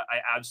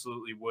 I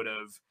absolutely would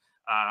have.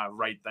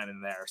 Right then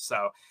and there.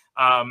 So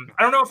I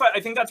don't know if I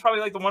think that's probably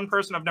like the one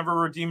person I've never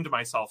redeemed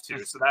myself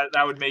to. So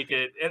that would make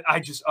it.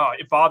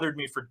 It bothered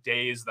me for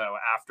days though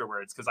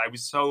afterwards, because I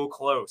was so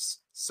close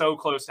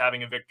to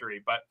having a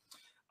victory. But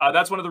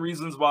that's one of the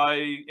reasons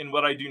why in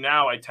what I do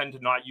now, I tend to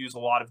not use a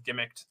lot of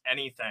gimmicked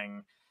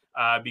anything,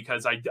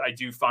 because I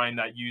do find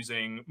that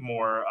using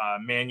more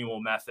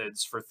manual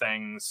methods for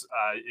things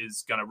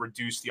is going to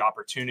reduce the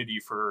opportunity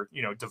for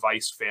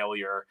device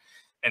failure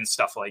and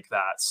stuff like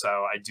that. So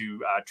I do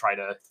try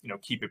to,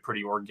 keep it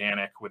pretty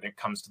organic when it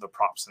comes to the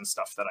props and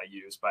stuff that I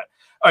use. But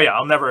oh yeah,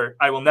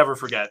 I will never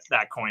forget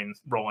that coin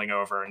rolling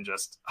over and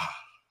just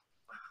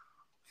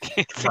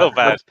it's so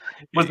bad.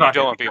 You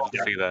don't want people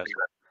to see that.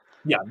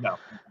 Yeah, no,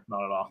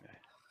 not at all.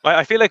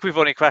 I feel like we've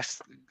only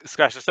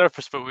scratched the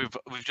surface, but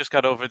we've just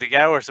got over the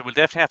hour, so we'll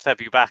definitely have to have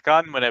you back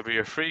on whenever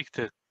you're free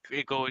to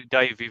go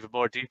dive even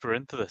more deeper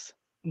into this.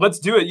 Let's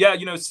do it. Yeah,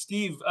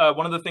 Steve,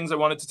 one of the things I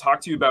wanted to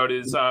talk to you about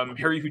is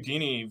Harry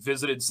Houdini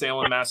visited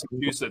Salem,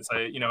 Massachusetts.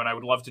 And I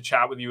would love to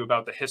chat with you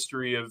about the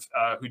history of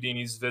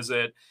Houdini's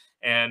visit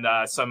and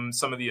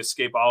some of the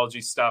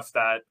escapology stuff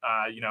that,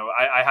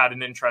 I had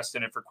an interest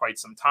in it for quite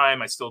some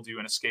time. I still do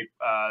an escape,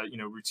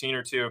 routine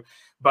or two.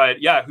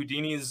 But yeah,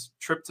 Houdini's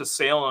trip to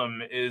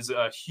Salem is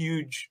a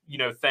huge,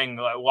 thing.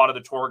 A lot of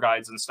the tour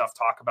guides and stuff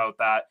talk about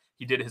that.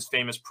 He did his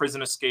famous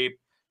prison escape,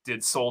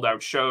 did sold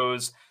out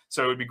shows.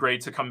 So it would be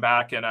great to come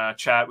back and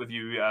chat with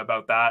you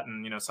about that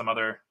and, some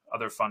other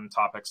fun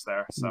topics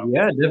there. So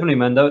yeah, definitely,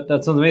 man. That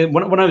sounds amazing.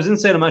 When I was in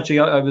Salem, actually,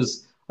 I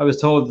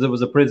was told there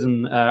was a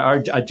prison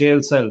or a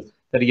jail cell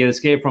that he had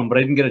escaped from, but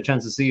I didn't get a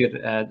chance to see it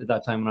at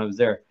that time when I was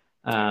there.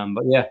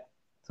 But yeah.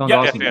 Sounds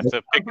awesome.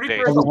 I'm pretty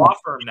sure it's a law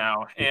firm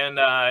now, and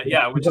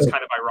which is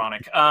kind of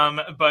ironic.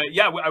 But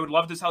yeah, I would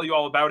love to tell you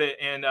all about it.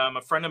 And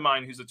a friend of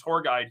mine who's a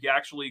tour guide, he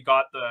actually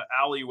got the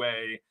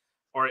alleyway,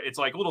 or it's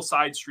like a little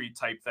side street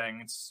type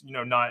thing. It's,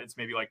 it's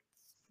maybe like,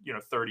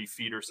 30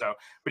 feet or so,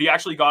 but he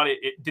actually got it.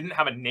 It didn't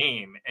have a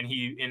name. And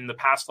in the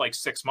past, like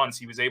 6 months,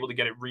 he was able to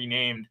get it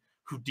renamed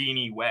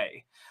Houdini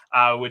Way,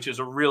 which is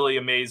a really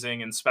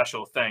amazing and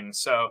special thing.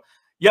 So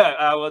yeah,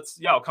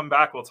 I'll come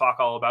back. We'll talk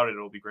all about it.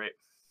 It'll be great.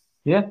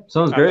 Yeah.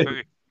 Sounds great.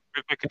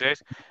 Quick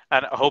date.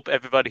 And I hope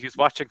everybody who's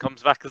watching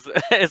comes back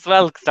as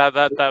well. Cause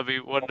that'd be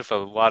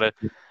wonderful.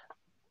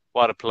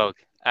 What a plug.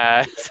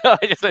 So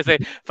I just want to say,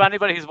 for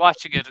anybody who's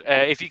watching it,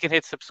 if you can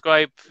hit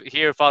subscribe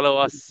here, follow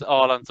us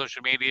all on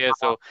social media.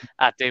 So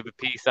at David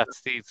Peace, at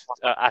Steve,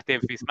 at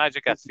David Peace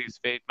Magic, at Steve's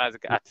Fate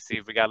Magic, at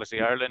Steve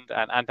Regality Ireland.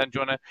 And Anton, do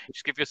you want to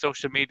just give your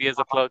social media as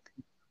a plug?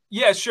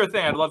 Yeah, sure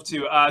thing. I'd love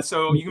to.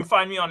 So you can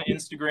find me on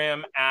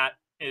Instagram at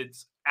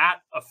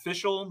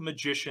Official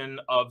Magician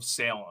of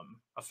Salem.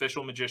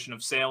 Official Magician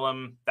of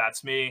Salem.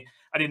 That's me.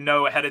 I didn't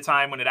know ahead of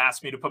time when it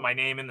asked me to put my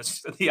name in the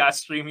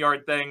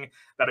StreamYard thing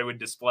that it would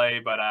display.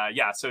 But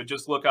yeah, so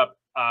just look up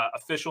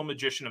Official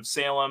Magician of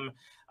Salem.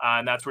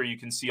 And that's where you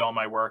can see all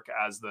my work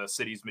as the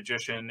city's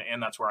magician.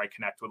 And that's where I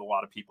connect with a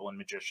lot of people and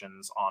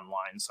magicians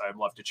online. So I'd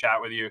love to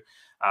chat with you.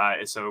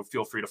 So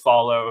feel free to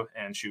follow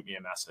and shoot me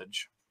a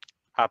message.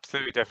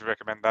 Absolutely, definitely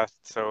recommend that.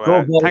 So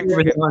thanks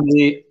for on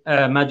the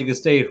Magic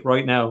Estate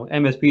right now.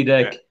 MSP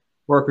deck,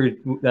 worker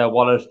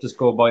wallet, just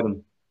go buy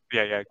them.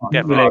 Yeah,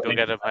 definitely go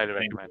get them. Highly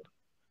recommend.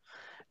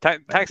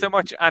 Thanks so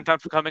much, Anton,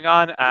 for coming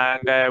on,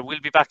 and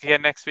we'll be back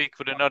again next week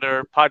with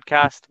another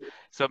podcast.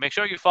 So make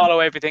sure you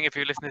follow everything. If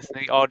you're listening to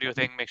the audio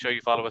thing, make sure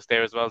you follow us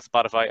there as well.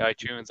 Spotify,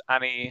 iTunes,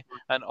 any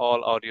and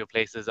all audio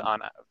places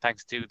on,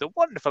 thanks to the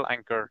wonderful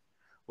Anchor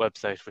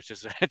website, which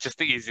is just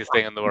the easiest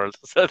thing in the world.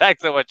 So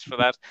thanks so much for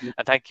that.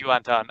 And thank you,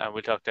 Anton, and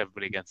we'll talk to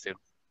everybody again soon.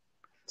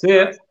 See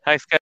ya. Thanks, guys.